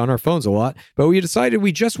us to be on our phones a lot, but we decided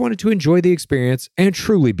we just wanted to enjoy the experience and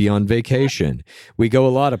truly be on vacation. We go a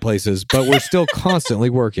lot of places, but we're still constantly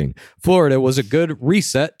working. Florida was a good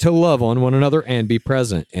reset to love on one another and be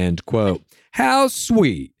present, end quote. How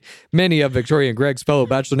sweet. Many of Victoria and Greg's fellow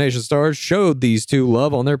Bachelor Nation stars showed these two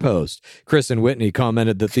love on their post. Chris and Whitney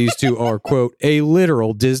commented that these two are, quote, a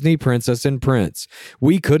literal Disney princess and prince.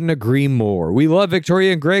 We couldn't agree more. We love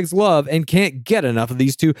Victoria and Greg's love and can't get enough of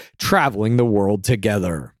these two traveling the world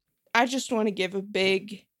together. I just want to give a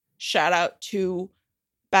big shout out to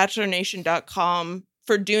BachelorNation.com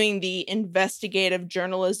for doing the investigative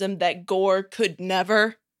journalism that Gore could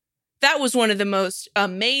never. That was one of the most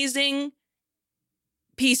amazing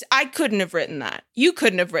piece. I couldn't have written that. You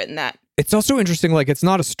couldn't have written that. It's also interesting, like, it's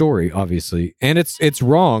not a story, obviously, and it's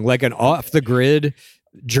wrong. Like an off-the-grid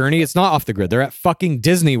journey, it's not off the grid. They're at fucking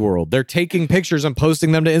Disney World. They're taking pictures and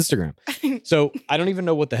posting them to Instagram. So I don't even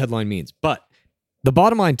know what the headline means, but the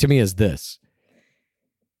bottom line to me is this.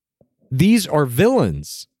 These are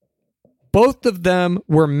villains. Both of them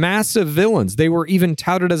were massive villains. They were even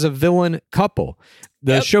touted as a villain couple.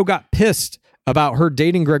 The show got pissed about her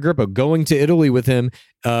dating Greg Grippo, going to Italy with him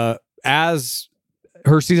as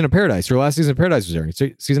her season of Paradise. Her last season of Paradise was airing,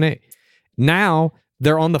 season 8. Now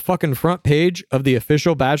they're on the fucking front page of the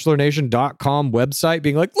official BachelorNation.com website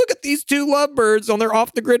being like, look at these two lovebirds on their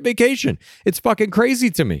off-the-grid vacation. It's fucking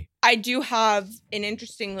crazy to me. I do have an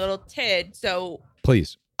interesting little tid. So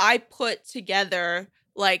please. I put together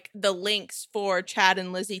like the links for Chad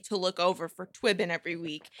and Lizzie to look over for Twibbin every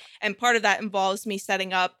week. And part of that involves me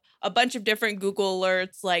setting up a bunch of different Google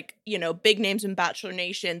alerts, like, you know, big names in Bachelor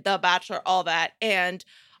Nation, The Bachelor, all that. And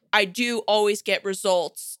I do always get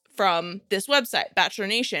results from this website, Bachelor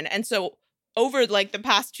Nation. And so over like the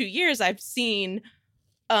past 2 years, I've seen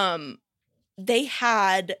they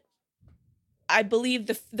had, I believe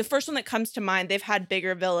the first one that comes to mind, they've had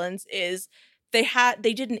bigger villains, is they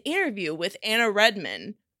did an interview with Anna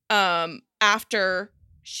Redman after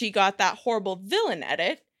she got that horrible villain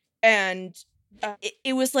edit. And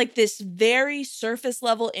it was like this very surface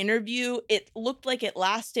level interview. It looked like it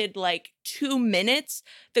lasted like 2 minutes.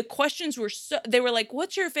 The questions were they were like,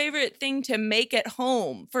 what's your favorite thing to make at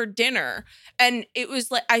home for dinner? And it was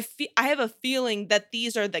like, I have a feeling that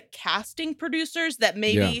these are the casting producers that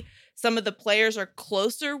maybe some of the players are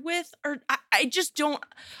closer with, or I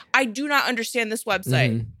do not understand this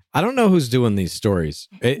website. Mm-hmm. I don't know who's doing these stories.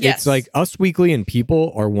 It's like Us Weekly and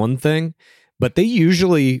People are one thing, but they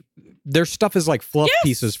usually, their stuff is like fluff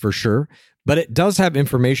pieces for sure, but it does have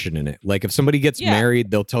information in it. Like if somebody gets married,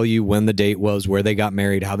 they'll tell you when the date was, where they got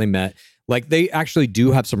married, how they met. Like they actually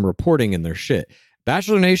do have some reporting in their shit.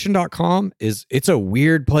 BachelorNation.com it's a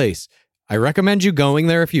weird place. I recommend you going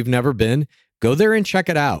there if you've never been. Go there and check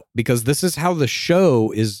it out, because this is how the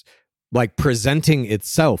show is like presenting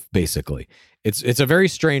itself, basically. It's a very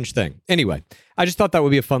strange thing. Anyway, I just thought that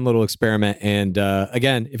would be a fun little experiment. And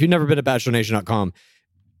again, if you've never been to BachelorNation.com,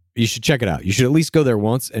 you should check it out. You should at least go there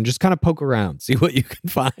once and just kind of poke around, see what you can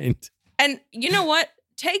find. And you know what?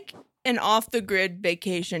 Take an off-the-grid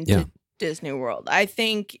vacation to Disney World. I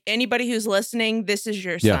think anybody who's listening, this is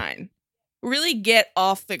your sign. Really get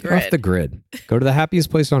off the grid. Off the grid. Go to the happiest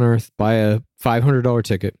place on earth. Buy a $500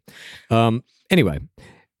 ticket. Anyway,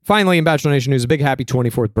 finally in Bachelor Nation news, a big happy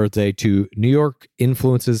 24th birthday to New York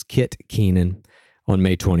Influence's Kit Keenan on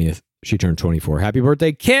May 20th. She turned 24. Happy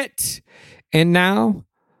birthday, Kit! And now,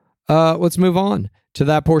 let's move on to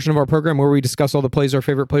that portion of our program where we discuss all the plays our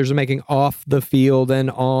favorite players are making off the field and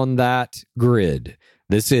on that grid.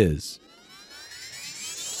 This is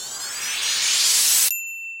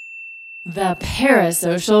the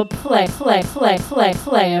parasocial play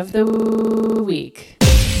of the week.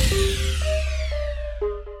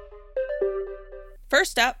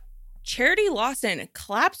 First up, Charity Lawson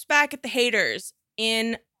claps back at the haters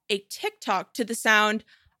in a TikTok to the sound,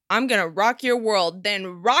 "I'm gonna rock your world, then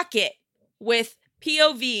rock it," with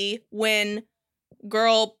POV when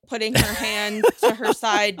girl putting her hand to her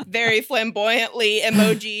side very flamboyantly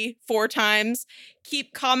emoji 4 times,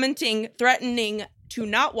 keep commenting, threatening to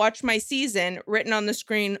not watch my season, written on the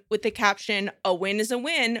screen with the caption, "A win is a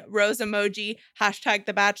win," rose emoji, hashtag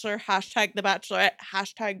The Bachelor, hashtag The Bachelorette,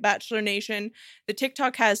 hashtag Bachelor Nation. The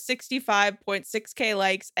TikTok has 65.6K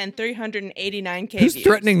likes and 389K Who's views.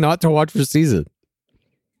 threatening not to watch your season?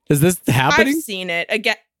 Is this happening? I've seen it.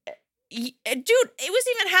 Again, dude, it was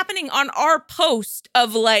even happening on our post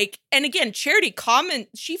of like, and again, Charity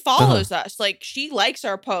she follows us, like she likes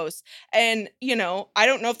our posts, and you know, I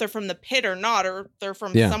don't know if they're from the pit or not, or they're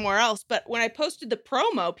from somewhere else, but when I posted the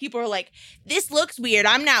promo, people were like, "This looks weird,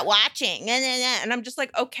 I'm not watching," and I'm just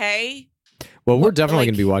like, okay. Well, we're definitely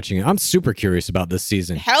going to be watching it. I'm super curious about this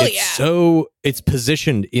season. Hell yeah. So it's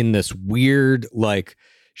positioned in this weird, like,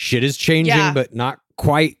 shit is changing, but not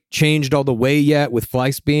quite changed all the way yet, with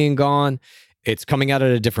Fleiss being gone. It's coming out at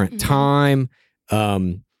a different time. I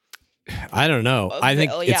don't know. I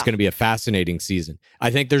think it's going to be a fascinating season. I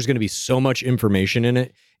think there's going to be so much information in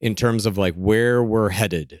it in terms of like where we're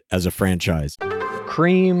headed as a franchise.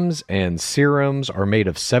 Creams and serums are made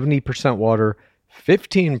of 70% water,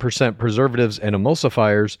 15% preservatives and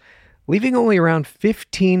emulsifiers, leaving only around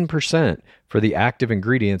 15% for the active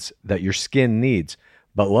ingredients that your skin needs.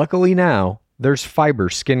 But luckily now, there's fiber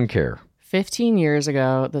skincare. 15 years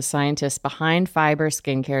ago, the scientists behind fiber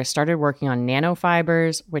skincare started working on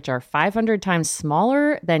nanofibers, which are 500 times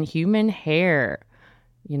smaller than human hair.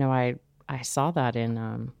 You know, I saw that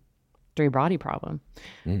in Three Body Problem.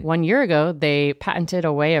 1 year ago, they patented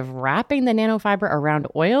a way of wrapping the nanofiber around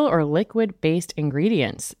oil or liquid-based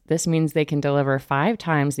ingredients. This means they can deliver 5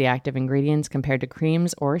 times the active ingredients compared to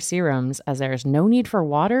creams or serums, as there is no need for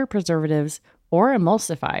water, preservatives, or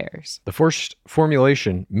emulsifiers. The first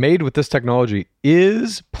formulation made with this technology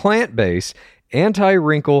is plant-based,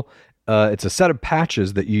 anti-wrinkle. It's a set of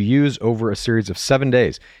patches that you use over a series of 7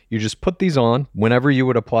 days. You just put these on whenever you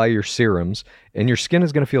would apply your serums, and your skin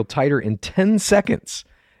is going to feel tighter in 10 seconds.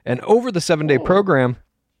 And over the 7-day program,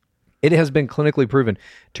 it has been clinically proven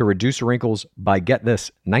to reduce wrinkles by, get this,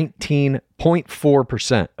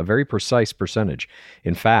 19.4%, a very precise percentage.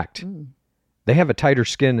 In fact, they have a tighter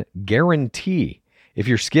skin guarantee. If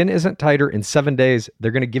your skin isn't tighter in 7 days,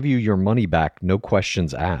 they're going to give you your money back, no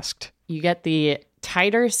questions asked. You get the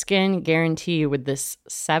tighter skin guarantee with this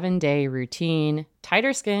 7-day routine.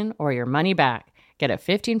 Tighter skin or your money back. Get a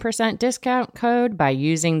 15% discount code by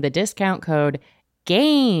using the discount code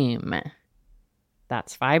GAME.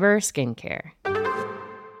 That's Fiber Skincare.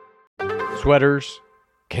 Sweaters,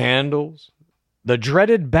 candles, the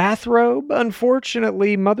dreaded bathrobe.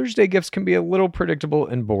 Unfortunately, Mother's Day gifts can be a little predictable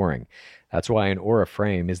and boring. That's why an Aura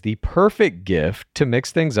frame is the perfect gift to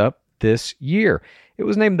mix things up this year. It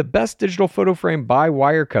was named the best digital photo frame by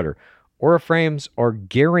Wirecutter. Aura frames are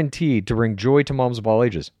guaranteed to bring joy to moms of all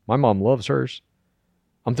ages. My mom loves hers.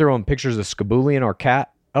 I'm throwing pictures of Skaboolian, our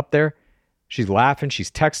cat, up there. She's laughing. She's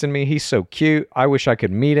texting me. He's so cute. I wish I could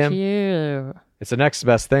meet him. Cute. It's the next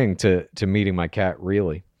best thing to meeting my cat,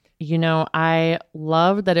 really. You know, I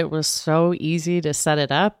love that it was so easy to set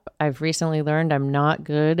it up. I've recently learned I'm not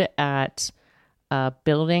good at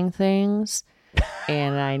building things,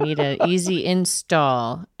 and I need an easy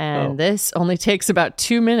install. And this only takes about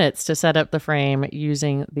 2 minutes to set up the frame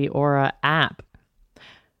using the Aura app.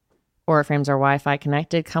 Aura frames are Wi-Fi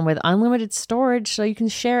connected, come with unlimited storage, so you can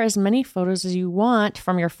share as many photos as you want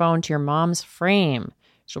from your phone to your mom's frame.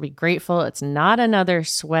 She'll be grateful it's not another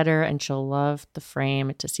sweater, and she'll love the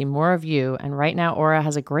frame to see more of you. And right now, Aura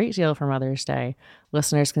has a great deal for Mother's Day.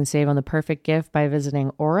 Listeners can save on the perfect gift by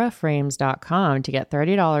visiting auraframes.com to get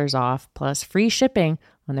 $30 off plus free shipping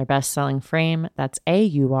on their best-selling frame. That's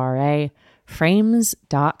AURA,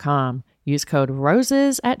 frames.com. Use code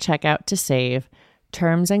ROSES at checkout to save.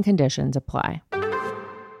 Terms and conditions apply.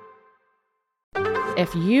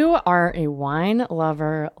 If you are a wine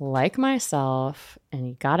lover like myself and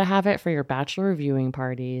you gotta have it for your bachelor viewing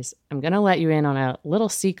parties, I'm gonna let you in on a little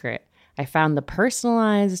secret. I found the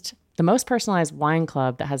most personalized wine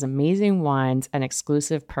club that has amazing wines and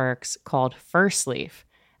exclusive perks called First Leaf.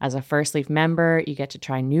 As a First Leaf member, you get to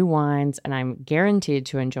try new wines, and I'm guaranteed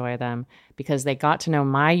to enjoy them because they got to know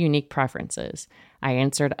my unique preferences. I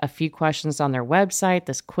answered a few questions on their website,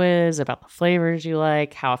 this quiz about the flavors you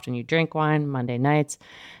like, how often you drink wine, Monday nights,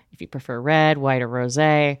 if you prefer red, white, or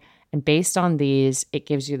rosé. And based on these, it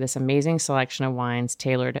gives you this amazing selection of wines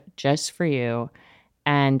tailored just for you.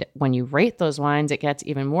 And when you rate those wines, it gets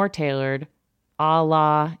even more tailored a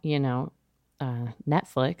la,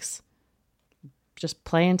 Netflix. Just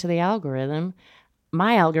play into the algorithm.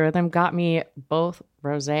 My algorithm got me both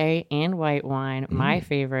rosé and white wine, my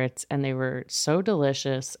favorites, and they were so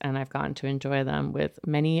delicious, and I've gotten to enjoy them with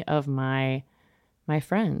many of my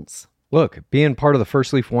friends. Look, being part of the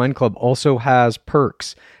First Leaf Wine Club also has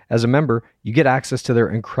perks. As a member, you get access to their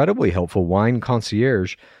incredibly helpful wine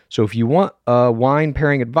concierge. So if you want wine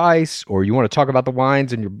pairing advice or you want to talk about the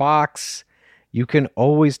wines in your box, you can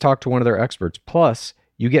always talk to one of their experts. Plus,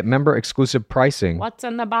 you get member exclusive pricing. What's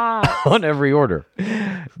in the box? On every order.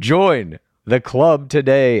 Join the club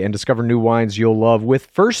today and discover new wines you'll love with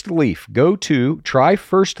First Leaf. Go to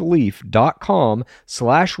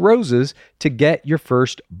tryfirstleaf.com/roses to get your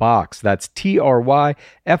first box. That's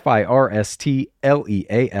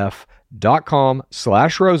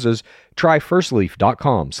tryfirstleaf.com/roses.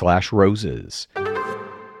 Tryfirstleaf.com/roses.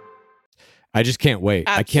 I just can't wait.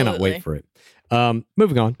 Absolutely. I cannot wait for it.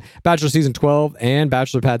 Moving on. Bachelor Season 12 and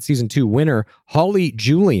Bachelor Pad Season 2 winner Holly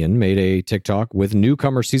Julian made a TikTok with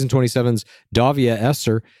newcomer Season 27's Davia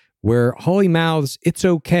Esser, where Holly mouths, "It's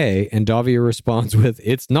okay," and Davia responds with,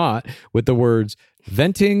 "It's not," with the words,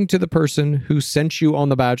 "venting to the person who sent you on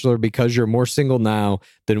The Bachelor because you're more single now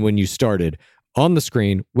than when you started," on the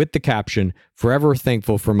screen with the caption, "Forever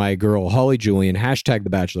thankful for my girl, Holly Julian, hashtag The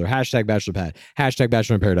Bachelor, hashtag Bachelor Pad, hashtag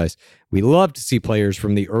Bachelor in Paradise. We love to see players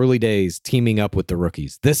from the early days teaming up with the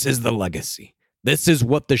rookies. This is the legacy. This is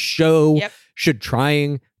what the show should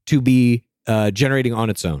trying to be generating on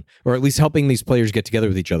its own, or at least helping these players get together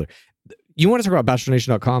with each other." You want to talk about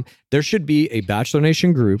BachelorNation.com? There should be a Bachelor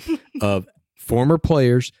Nation group of former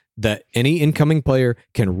players that any incoming player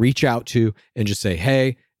can reach out to and just say,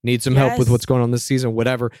 "Hey, need some help with what's going on this season,"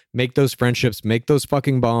 whatever. Make those friendships, make those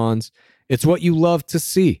fucking bonds. It's what you love to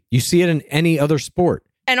see. You see it in any other sport.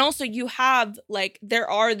 And also you have, there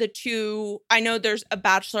are the two, I know there's a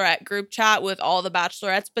Bachelorette group chat with all the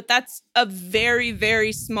Bachelorettes, but that's a very,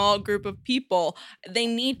 very small group of people. They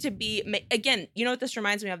need to be, again, you know what this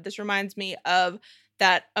reminds me of? This reminds me of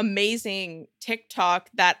that amazing TikTok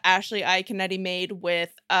that Ashley Iaconetti made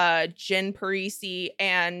with Jen Parisi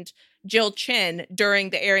and Jill Chin during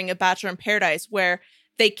the airing of Bachelor in Paradise, where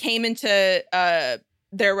they came into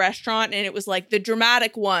their restaurant and it was like the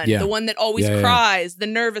dramatic one, the one that always cries, the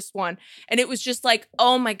nervous one. And it was just like,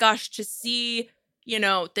 oh my gosh, to see,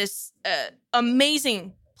 this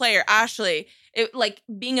amazing player, Ashley,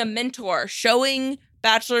 being a mentor, showing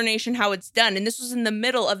Bachelor Nation how it's done. And this was in the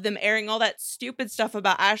middle of them airing all that stupid stuff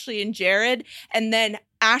about Ashley and Jared. And then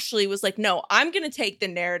Ashley was like, "No, I'm going to take the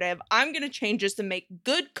narrative. I'm going to change this to make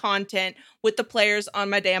good content with the players on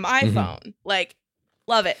my damn iPhone."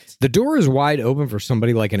 Love it. The door is wide open for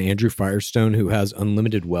somebody like an Andrew Firestone who has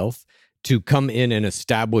unlimited wealth to come in and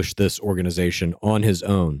establish this organization on his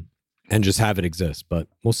own and just have it exist. But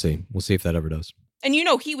we'll see. We'll see if that ever does. And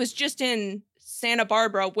he was just in Santa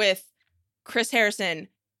Barbara with Chris Harrison,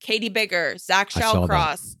 Katie Bigger, Zach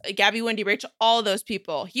Shallcross, Gabby Wendy, Rachel, all those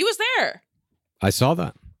people. He was there. I saw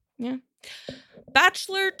that. Yeah.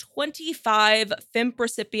 Bachelor 25 FIMP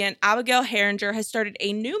recipient Abigail Herringer has started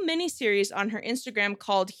a new mini-series on her Instagram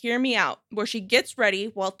called Hear Me Out, where she gets ready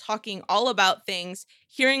while talking all about things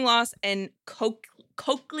hearing loss and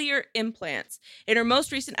cochlear implants. In her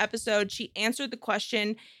most recent episode, she answered the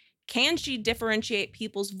question, can she differentiate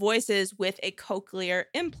people's voices with a cochlear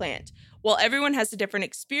implant? While everyone has a different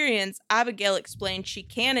experience, Abigail explained she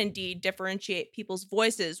can indeed differentiate people's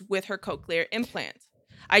voices with her cochlear implant.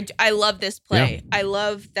 I love this play. Yeah. I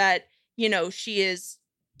love that, she is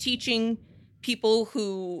teaching people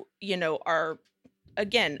who, are,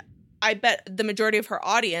 again, I bet the majority of her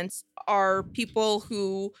audience are people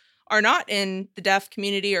who are not in the deaf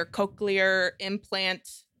community or cochlear implant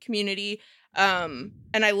community.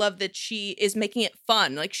 And I love that she is making it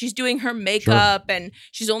fun. She's doing her makeup and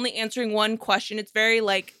she's only answering one question. It's very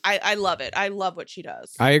I love it. I love what she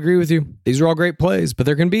does. I agree with you. These are all great plays, but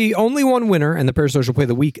there can be only one winner, and the Parasocial Play of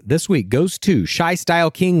the Week this week goes to Shy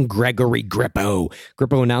Style King Gregory Grippo.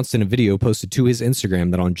 Grippo announced in a video posted to his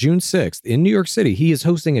Instagram that on June 6th in New York City, he is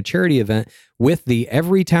hosting a charity event with the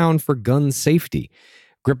Everytown for Gun Safety.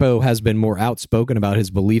 Grippo has been more outspoken about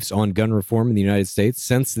his beliefs on gun reform in the United States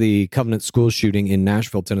since the Covenant School shooting in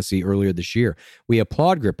Nashville, Tennessee earlier this year. We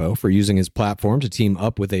applaud Grippo for using his platform to team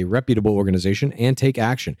up with a reputable organization and take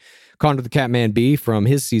action. Connor the Catman B from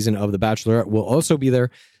his season of The Bachelor will also be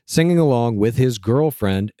there singing along with his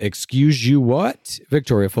girlfriend, excuse you what,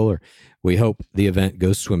 Victoria Fuller. We hope the event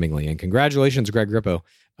goes swimmingly. And congratulations, Greg Grippo.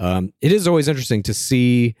 It is always interesting to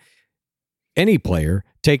see any player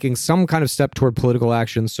taking some kind of step toward political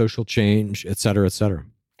action, social change, et cetera, et cetera.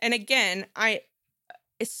 And again,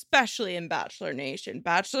 especially in Bachelor Nation.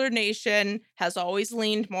 Bachelor Nation has always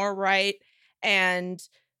leaned more right, and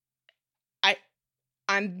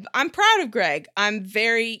I'm proud of Greg. I'm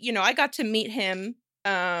very, I got to meet him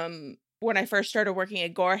when I first started working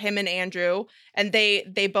at Gore, him and Andrew, and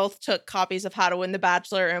they both took copies of How to Win the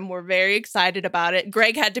Bachelor and were very excited about it.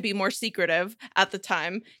 Greg had to be more secretive at the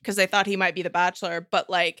time because they thought he might be the Bachelor, but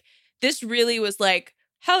like this really was like,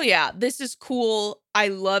 hell yeah, this is cool. I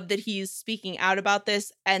love that he's speaking out about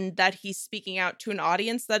this and that he's speaking out to an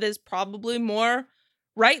audience that is probably more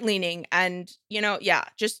right-leaning and,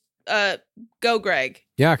 just go Greg.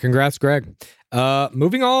 Yeah, congrats, Greg.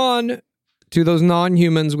 Moving on to those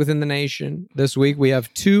non-humans within the nation. This week, we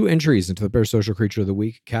have 2 entries into the Parasocial Creature of the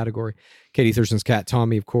Week category. Katie Thurston's cat,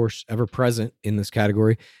 Tommy, of course, ever present in this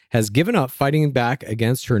category, has given up fighting back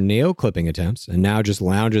against her nail clipping attempts and now just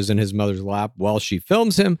lounges in his mother's lap while she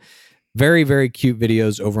films him. Very, very cute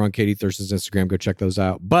videos over on Katie Thurston's Instagram. Go check those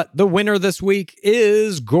out. But the winner this week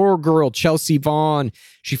is Gore Girl Chelsea Vaughn.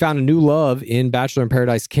 She found a new love in Bachelor in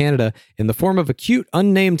Paradise Canada in the form of a cute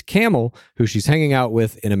unnamed camel who she's hanging out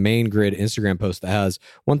with in a main grid Instagram post that has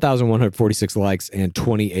 1,146 likes and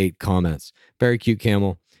 28 comments. Very cute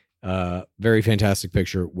camel. Very fantastic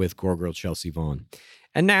picture with Gore Girl Chelsea Vaughn.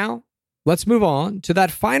 And now, let's move on to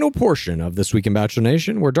that final portion of This Week in Bachelor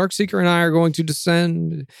Nation where Darkseeker and I are going to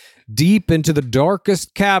descend deep into the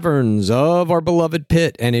darkest caverns of our beloved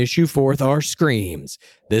pit and issue forth our screams.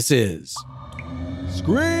 This is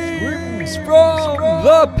Screams from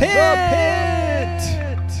the Pit!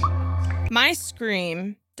 My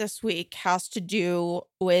scream this week has to do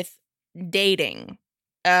with dating.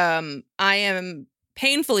 I am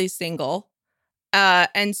painfully single.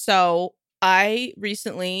 And so I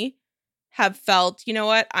recently have felt, you know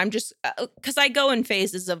what, I'm just, because I go in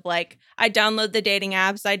phases of like, I download the dating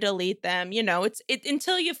apps, I delete them, it's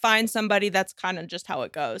until you find somebody, that's kind of just how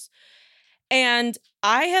it goes. And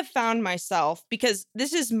I have found myself, because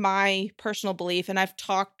this is my personal belief, and I've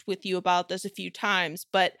talked with you about this a few times,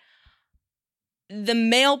 but the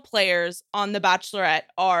male players on The Bachelorette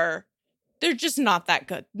they're just not that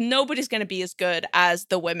good. Nobody's going to be as good as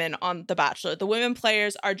the women on The Bachelor. The women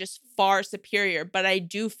players are just far superior, but I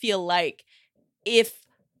do feel like if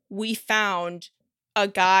we found a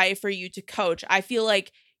guy for you to coach, I feel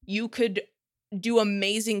like you could do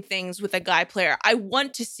amazing things with a guy player. I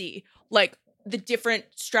want to see like the different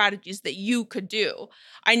strategies that you could do.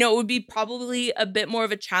 I know it would be probably a bit more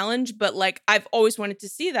of a challenge, but like I've always wanted to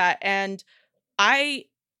see that. And I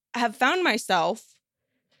have found myself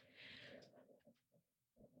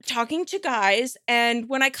talking to guys, and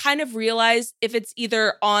when I kind of realize if it's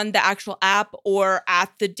either on the actual app or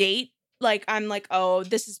at the date, like I'm like, oh,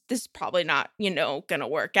 this is probably not, gonna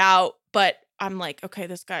work out. But I'm like, okay,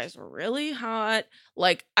 this guy is really hot.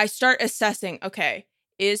 Like I start assessing, okay,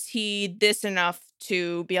 is he this enough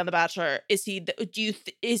to be on The Bachelor? Is he?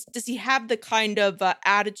 Does he have the kind of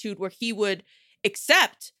attitude where he would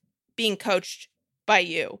accept being coached by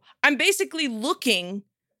you? I'm basically looking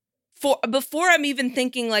before I'm even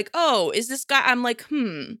thinking like, oh, is this guy? I'm like,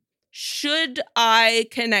 should I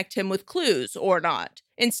connect him with clues or not?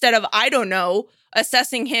 Instead of, I don't know,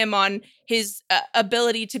 assessing him on his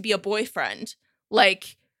ability to be a boyfriend.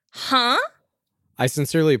 Like, huh? I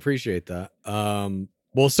sincerely appreciate that.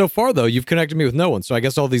 Well, so far, though, you've connected me with no one, so I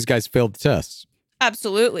guess all these guys failed the tests.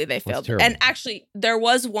 Absolutely, they failed. And actually, there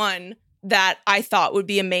was one that I thought would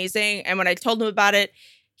be amazing, and when I told him about it,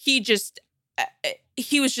 he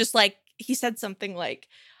was just like, he said something like,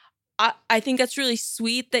 I think that's really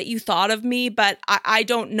sweet that you thought of me, but I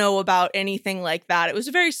don't know about anything like that. It was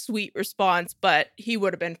a very sweet response, but he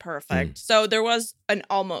would have been perfect. So there was an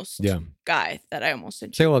almost guy that I almost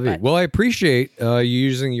did. Well, I appreciate you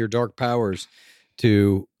using your dark powers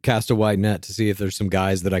to cast a wide net to see if there's some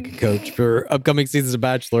guys that I could coach for upcoming seasons of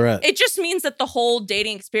Bachelorette. It just means that the whole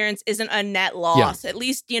dating experience isn't a net loss. At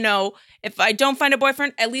least, if I don't find a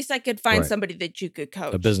boyfriend, at least I could find somebody that you could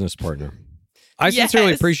coach. A business partner. I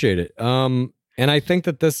sincerely appreciate it. And I think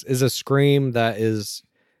that this is a scream that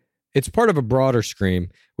it's part of a broader scream,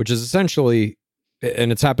 which is essentially,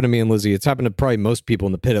 and it's happened to me and Lizzie, it's happened to probably most people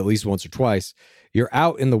in the pit at least once or twice. You're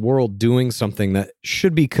out in the world doing something that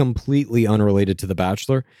should be completely unrelated to The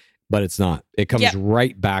Bachelor, but it's not. It comes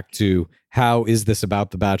right back to, how is this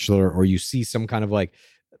about The Bachelor? Or you see some kind of like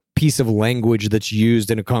piece of language that's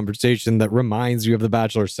used in a conversation that reminds you of The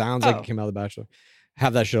Bachelor, sounds like it came out of The Bachelor.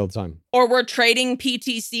 Have that shit all the time. Or we're trading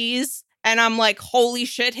PTCs and I'm like, holy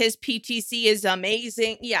shit, his PTC is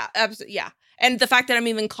amazing. Yeah, absolutely. Yeah. And the fact that I'm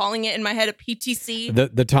even calling it in my head a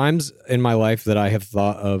PTC. The times in my life that I have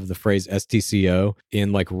thought of the phrase STCO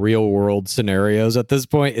in like real world scenarios at this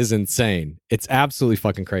point is insane. It's absolutely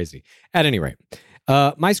fucking crazy. At any rate,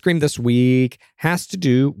 my scream this week has to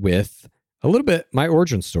do with a little bit my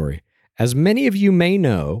origin story. As many of you may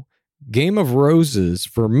know, Game of Roses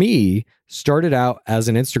for me started out as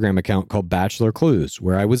an Instagram account called Bachelor Clues,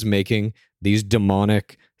 where I was making these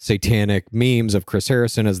demonic, satanic memes of Chris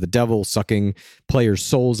Harrison as the devil sucking players'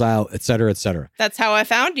 souls out, et cetera, et cetera. That's how I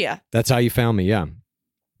found you. That's how you found me, yeah.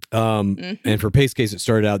 And for Pace Case, it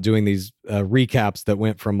started out doing these recaps that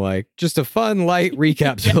went from like just a fun, light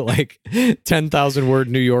recap to like 10,000 word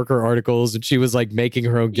New Yorker articles. And she was like making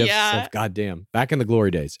her own gifts. Yeah. Goddamn. Back in the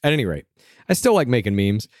glory days. At any rate, I still like making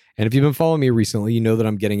memes. And if you've been following me recently, you know that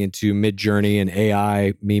I'm getting into Mid-Journey and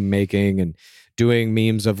AI meme making and doing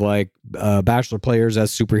memes of like Bachelor players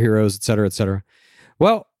as superheroes, et cetera, et cetera.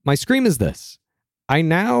 Well, my scream is this. I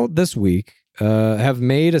now this week have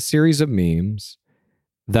made a series of memes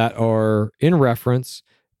that are in reference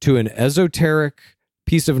to an esoteric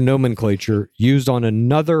piece of nomenclature used on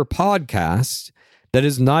another podcast that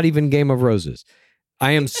is not even Game of Roses.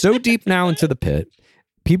 I am so deep now into the pit.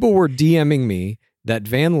 People were DMing me that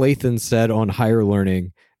Van Lathan said on Higher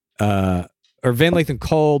Learning, or Van Lathan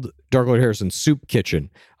called Dark Lord Harrison Soup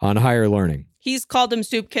Kitchen on Higher Learning. He's called him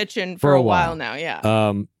Soup Kitchen for a while now,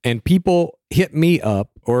 yeah. And people hit me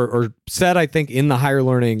up or said, I think, in the Higher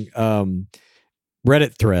Learning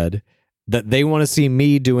Reddit thread that they want to see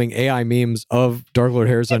me doing AI memes of Dark Lord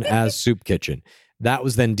Harrison as Soup Kitchen. That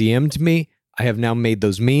was then DM'd to me. I have now made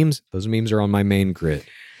those memes. Those memes are on my main grid.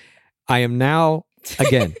 I am now,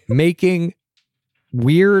 again, making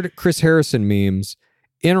weird Chris Harrison memes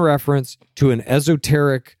in reference to an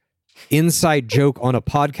esoteric inside joke on a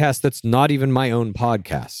podcast that's not even my own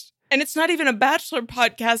podcast. And it's not even a Bachelor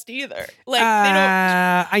podcast either. Like they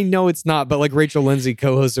don't. I know it's not, but like Rachel Lindsay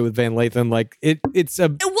co-hosted with Van Lathan, like it's a.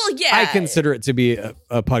 Well, yeah. I consider it to be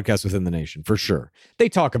a podcast within the nation for sure. They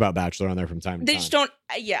talk about Bachelor on there from time to time. They just don't.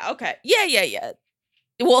 Yeah. Okay. Yeah.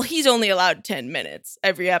 Well, he's only allowed 10 minutes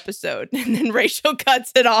every episode, and then Rachel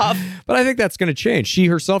cuts it off. But I think that's going to change. She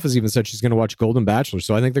herself has even said she's going to watch Golden Bachelor,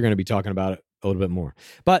 so I think they're going to be talking about it a little bit more.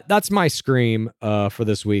 But that's my scream for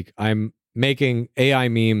this week. I'm making AI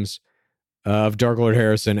memes of Dark Lord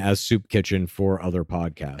Harrison as Soup Kitchen for other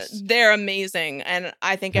podcasts. They're amazing, and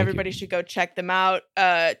I think everybody should go check them out.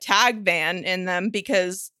 Tag Van in them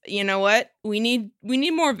because you know what? We need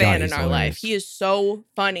more Van in our life. He is so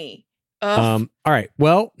funny. All right.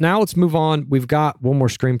 Well, now let's move on. We've got one more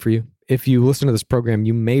scream for you. If you listen to this program,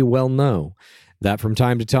 you may well know that from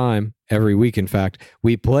time to time, every week, in fact,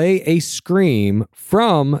 we play a scream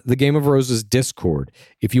from the Game of Roses Discord.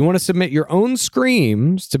 If you want to submit your own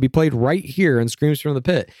screams to be played right here in Screams from the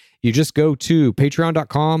Pit, you just go to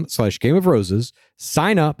patreon.com/Game of Roses,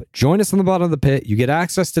 sign up, join us on the bottom of the pit. You get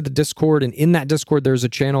access to the Discord, and in that Discord, there's a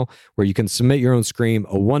channel where you can submit your own scream,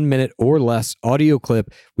 a 1 minute or less audio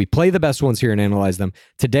clip. We play the best ones here and analyze them.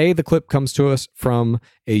 Today, the clip comes to us from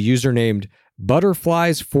a user named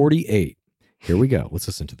Butterflies48. Here we go. Let's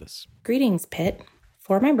listen to this. Greetings, Pit.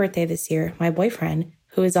 For my birthday this year, my boyfriend,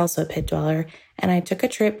 who is also a Pit dweller, and I took a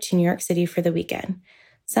trip to New York City for the weekend.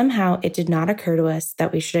 Somehow, it did not occur to us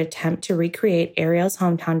that we should attempt to recreate Ariel's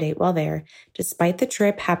hometown date while there, despite the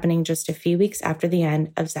trip happening just a few weeks after the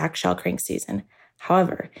end of Zach Shellcrank's season.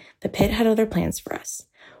 However, the Pit had other plans for us.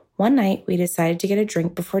 One night, we decided to get a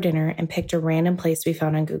drink before dinner and picked a random place we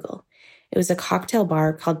found on Google. It was a cocktail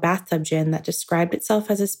bar called Bathtub Gin that described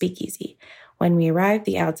itself as a speakeasy. When we arrived,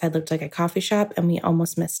 the outside looked like a coffee shop, and we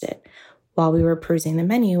almost missed it. While we were perusing the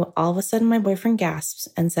menu, all of a sudden my boyfriend gasps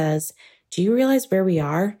and says, "Do you realize where we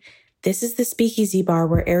are? This is the speakeasy bar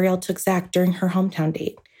where Ariel took Zach during her hometown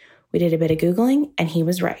date." We did a bit of Googling, and he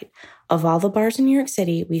was right. Of all the bars in New York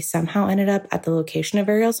City, we somehow ended up at the location of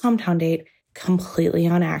Ariel's hometown date completely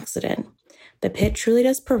on accident. The Pit truly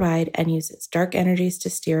does provide and use its dark energies to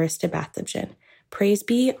steer us to Bathtub Gin. Praise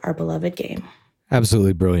be our beloved game.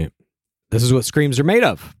 Absolutely brilliant. This is what screams are made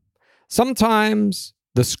of. Sometimes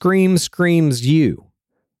the scream screams you,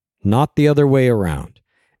 not the other way around.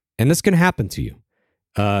 And this can happen to you.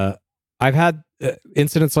 I've had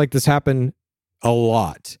incidents like this happen a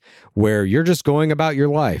lot where you're just going about your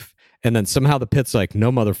life and then somehow the Pit's like, "No,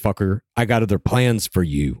 motherfucker, I got other plans for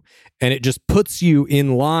you." And it just puts you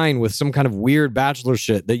in line with some kind of weird Bachelor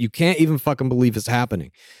shit that you can't even fucking believe is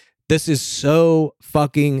happening. This is so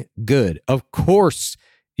fucking good. Of course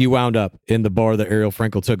you wound up in the bar that Ariel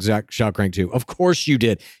Frankel took Zach Shellcrank to. Of course you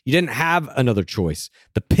did. You didn't have another choice.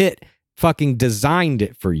 The Pit fucking designed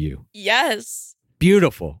it for you. Yes.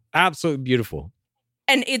 Beautiful. Absolutely beautiful.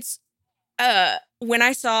 And it's when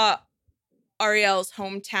I saw Ariel's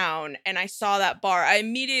hometown and I saw that bar, I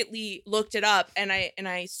immediately looked it up and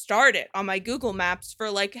I started on my Google Maps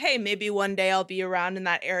for like, hey, maybe one day I'll be around in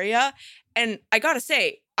that area. And I gotta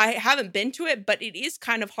say, I haven't been to it, but it is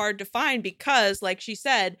kind of hard to find because, like she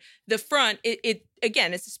said, the front, it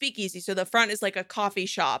again, it's a speakeasy. So the front is like a coffee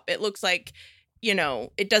shop. It looks like, you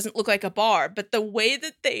know, it doesn't look like a bar, but the way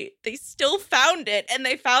that they still found it and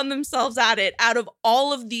they found themselves at it out of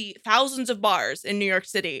all of the thousands of bars in New York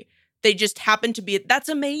City, they just happen to be, that's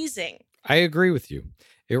amazing. I agree with you.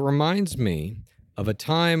 It reminds me of a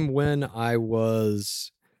time when I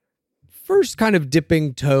was first kind of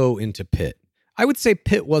dipping toe into Pitt. I would say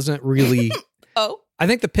Pitt wasn't really... Oh? I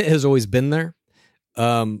think the Pit has always been there,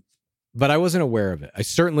 but I wasn't aware of it. I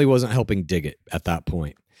certainly wasn't helping dig it at that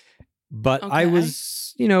point. But Okay. I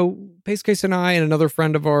was, you know, Pace Case and I and another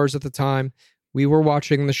friend of ours at the time, we were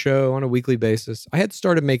watching the show on a weekly basis. I had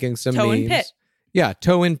started making some Toe memes. in Pitt. Yeah,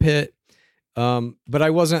 toe in Pitt. But I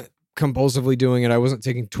wasn't compulsively doing it. I wasn't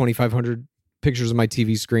taking 2,500 pictures of my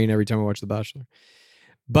TV screen every time I watched The Bachelor.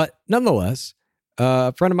 But nonetheless,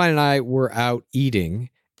 a friend of mine and I were out eating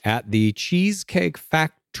at the Cheesecake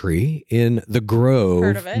Factory in the Grove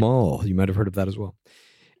Heard of it. Mall. You might have heard of that as well.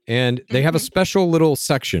 And they have a special little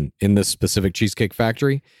section in this specific Cheesecake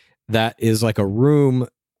Factory that is like a room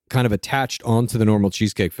kind of attached onto the normal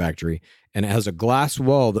Cheesecake Factory. And it has a glass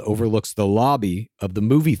wall that overlooks the lobby of the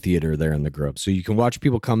movie theater there in the Grove. So you can watch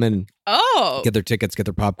people come in, Oh. get their tickets, get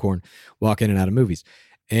their popcorn, walk in and out of movies.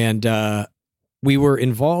 And we were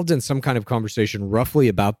involved in some kind of conversation roughly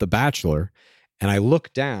about The Bachelor. And I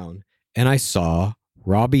looked down and I saw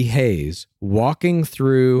Robbie Hayes walking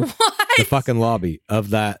through the fucking lobby of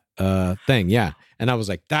that thing. Yeah. And I was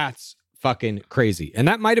like, that's fucking crazy. And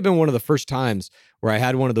that might have been one of the first times where I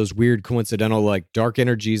had one of those weird coincidental, like dark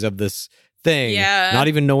energies of this thing, Yeah. not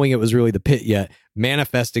even knowing it was really the Pit yet,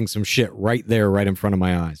 manifesting some shit right there, right in front of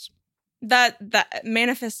my eyes. That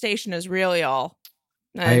manifestation is real, y'all.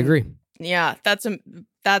 I agree. Yeah, that's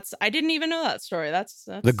I didn't even know that story. That's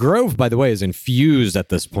The Grove, by the way, is infused at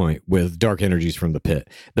this point with dark energies from the Pit.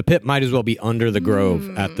 The Pit might as well be under the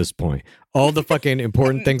Grove at this point. All the fucking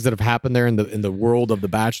important things that have happened there in the world of The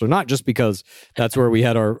Bachelor, not just because that's where we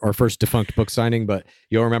had our first defunct book signing, but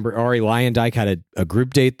you'll remember Ari Lyondike had a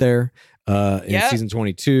group date there in season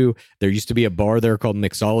 22. There used to be a bar there called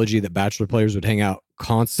Mixology that Bachelor players would hang out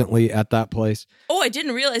constantly at that place. Oh, I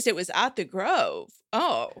didn't realize it was at the Grove.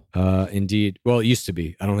 Oh. Indeed. Well, it used to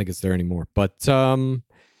be. I don't think it's there anymore. But at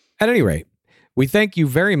any rate, we thank you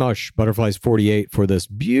very much, Butterflies 48, for this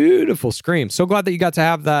beautiful scream. So glad that you got to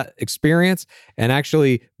have that experience and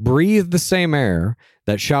actually breathe the same air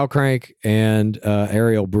that Shallcrank and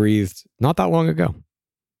Ariel breathed not that long ago.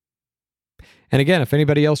 And again, if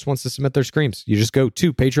anybody else wants to submit their screams, you just go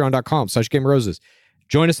to patreon.com/GameRoses.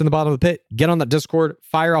 Join us in the bottom of the pit. Get on that Discord.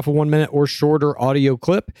 Fire off a 1 minute or shorter audio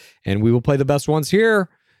clip, and we will play the best ones here.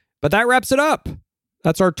 But that wraps it up.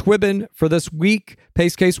 That's our Twibbin for this week.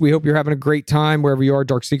 Pace Case, we hope you're having a great time wherever you are.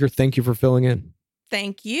 Dark Seeker, thank you for filling in.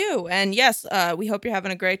 Thank you. And yes, we hope you're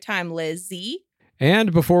having a great time, Lizzie.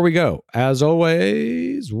 And before we go, as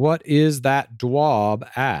always, what is that dwab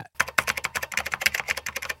at?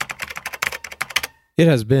 It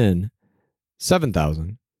has been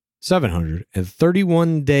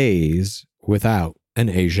 7,731 days without an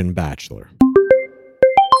Asian bachelor.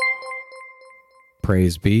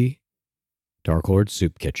 Praise be Dark Lord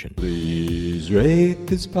Soup Kitchen. Please rate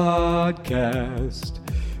this podcast.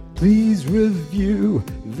 Please review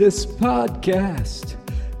this podcast.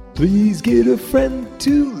 Please get a friend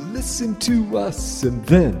to listen to us. And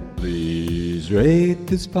then please rate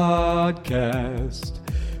this podcast.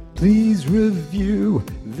 Please review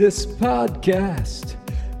this podcast.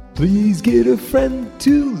 Please get a friend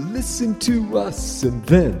to listen to us. And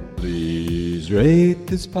then please rate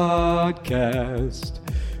this podcast.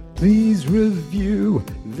 Please review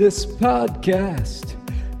this podcast.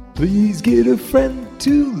 Please get a friend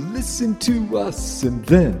to listen to us. And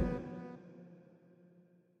then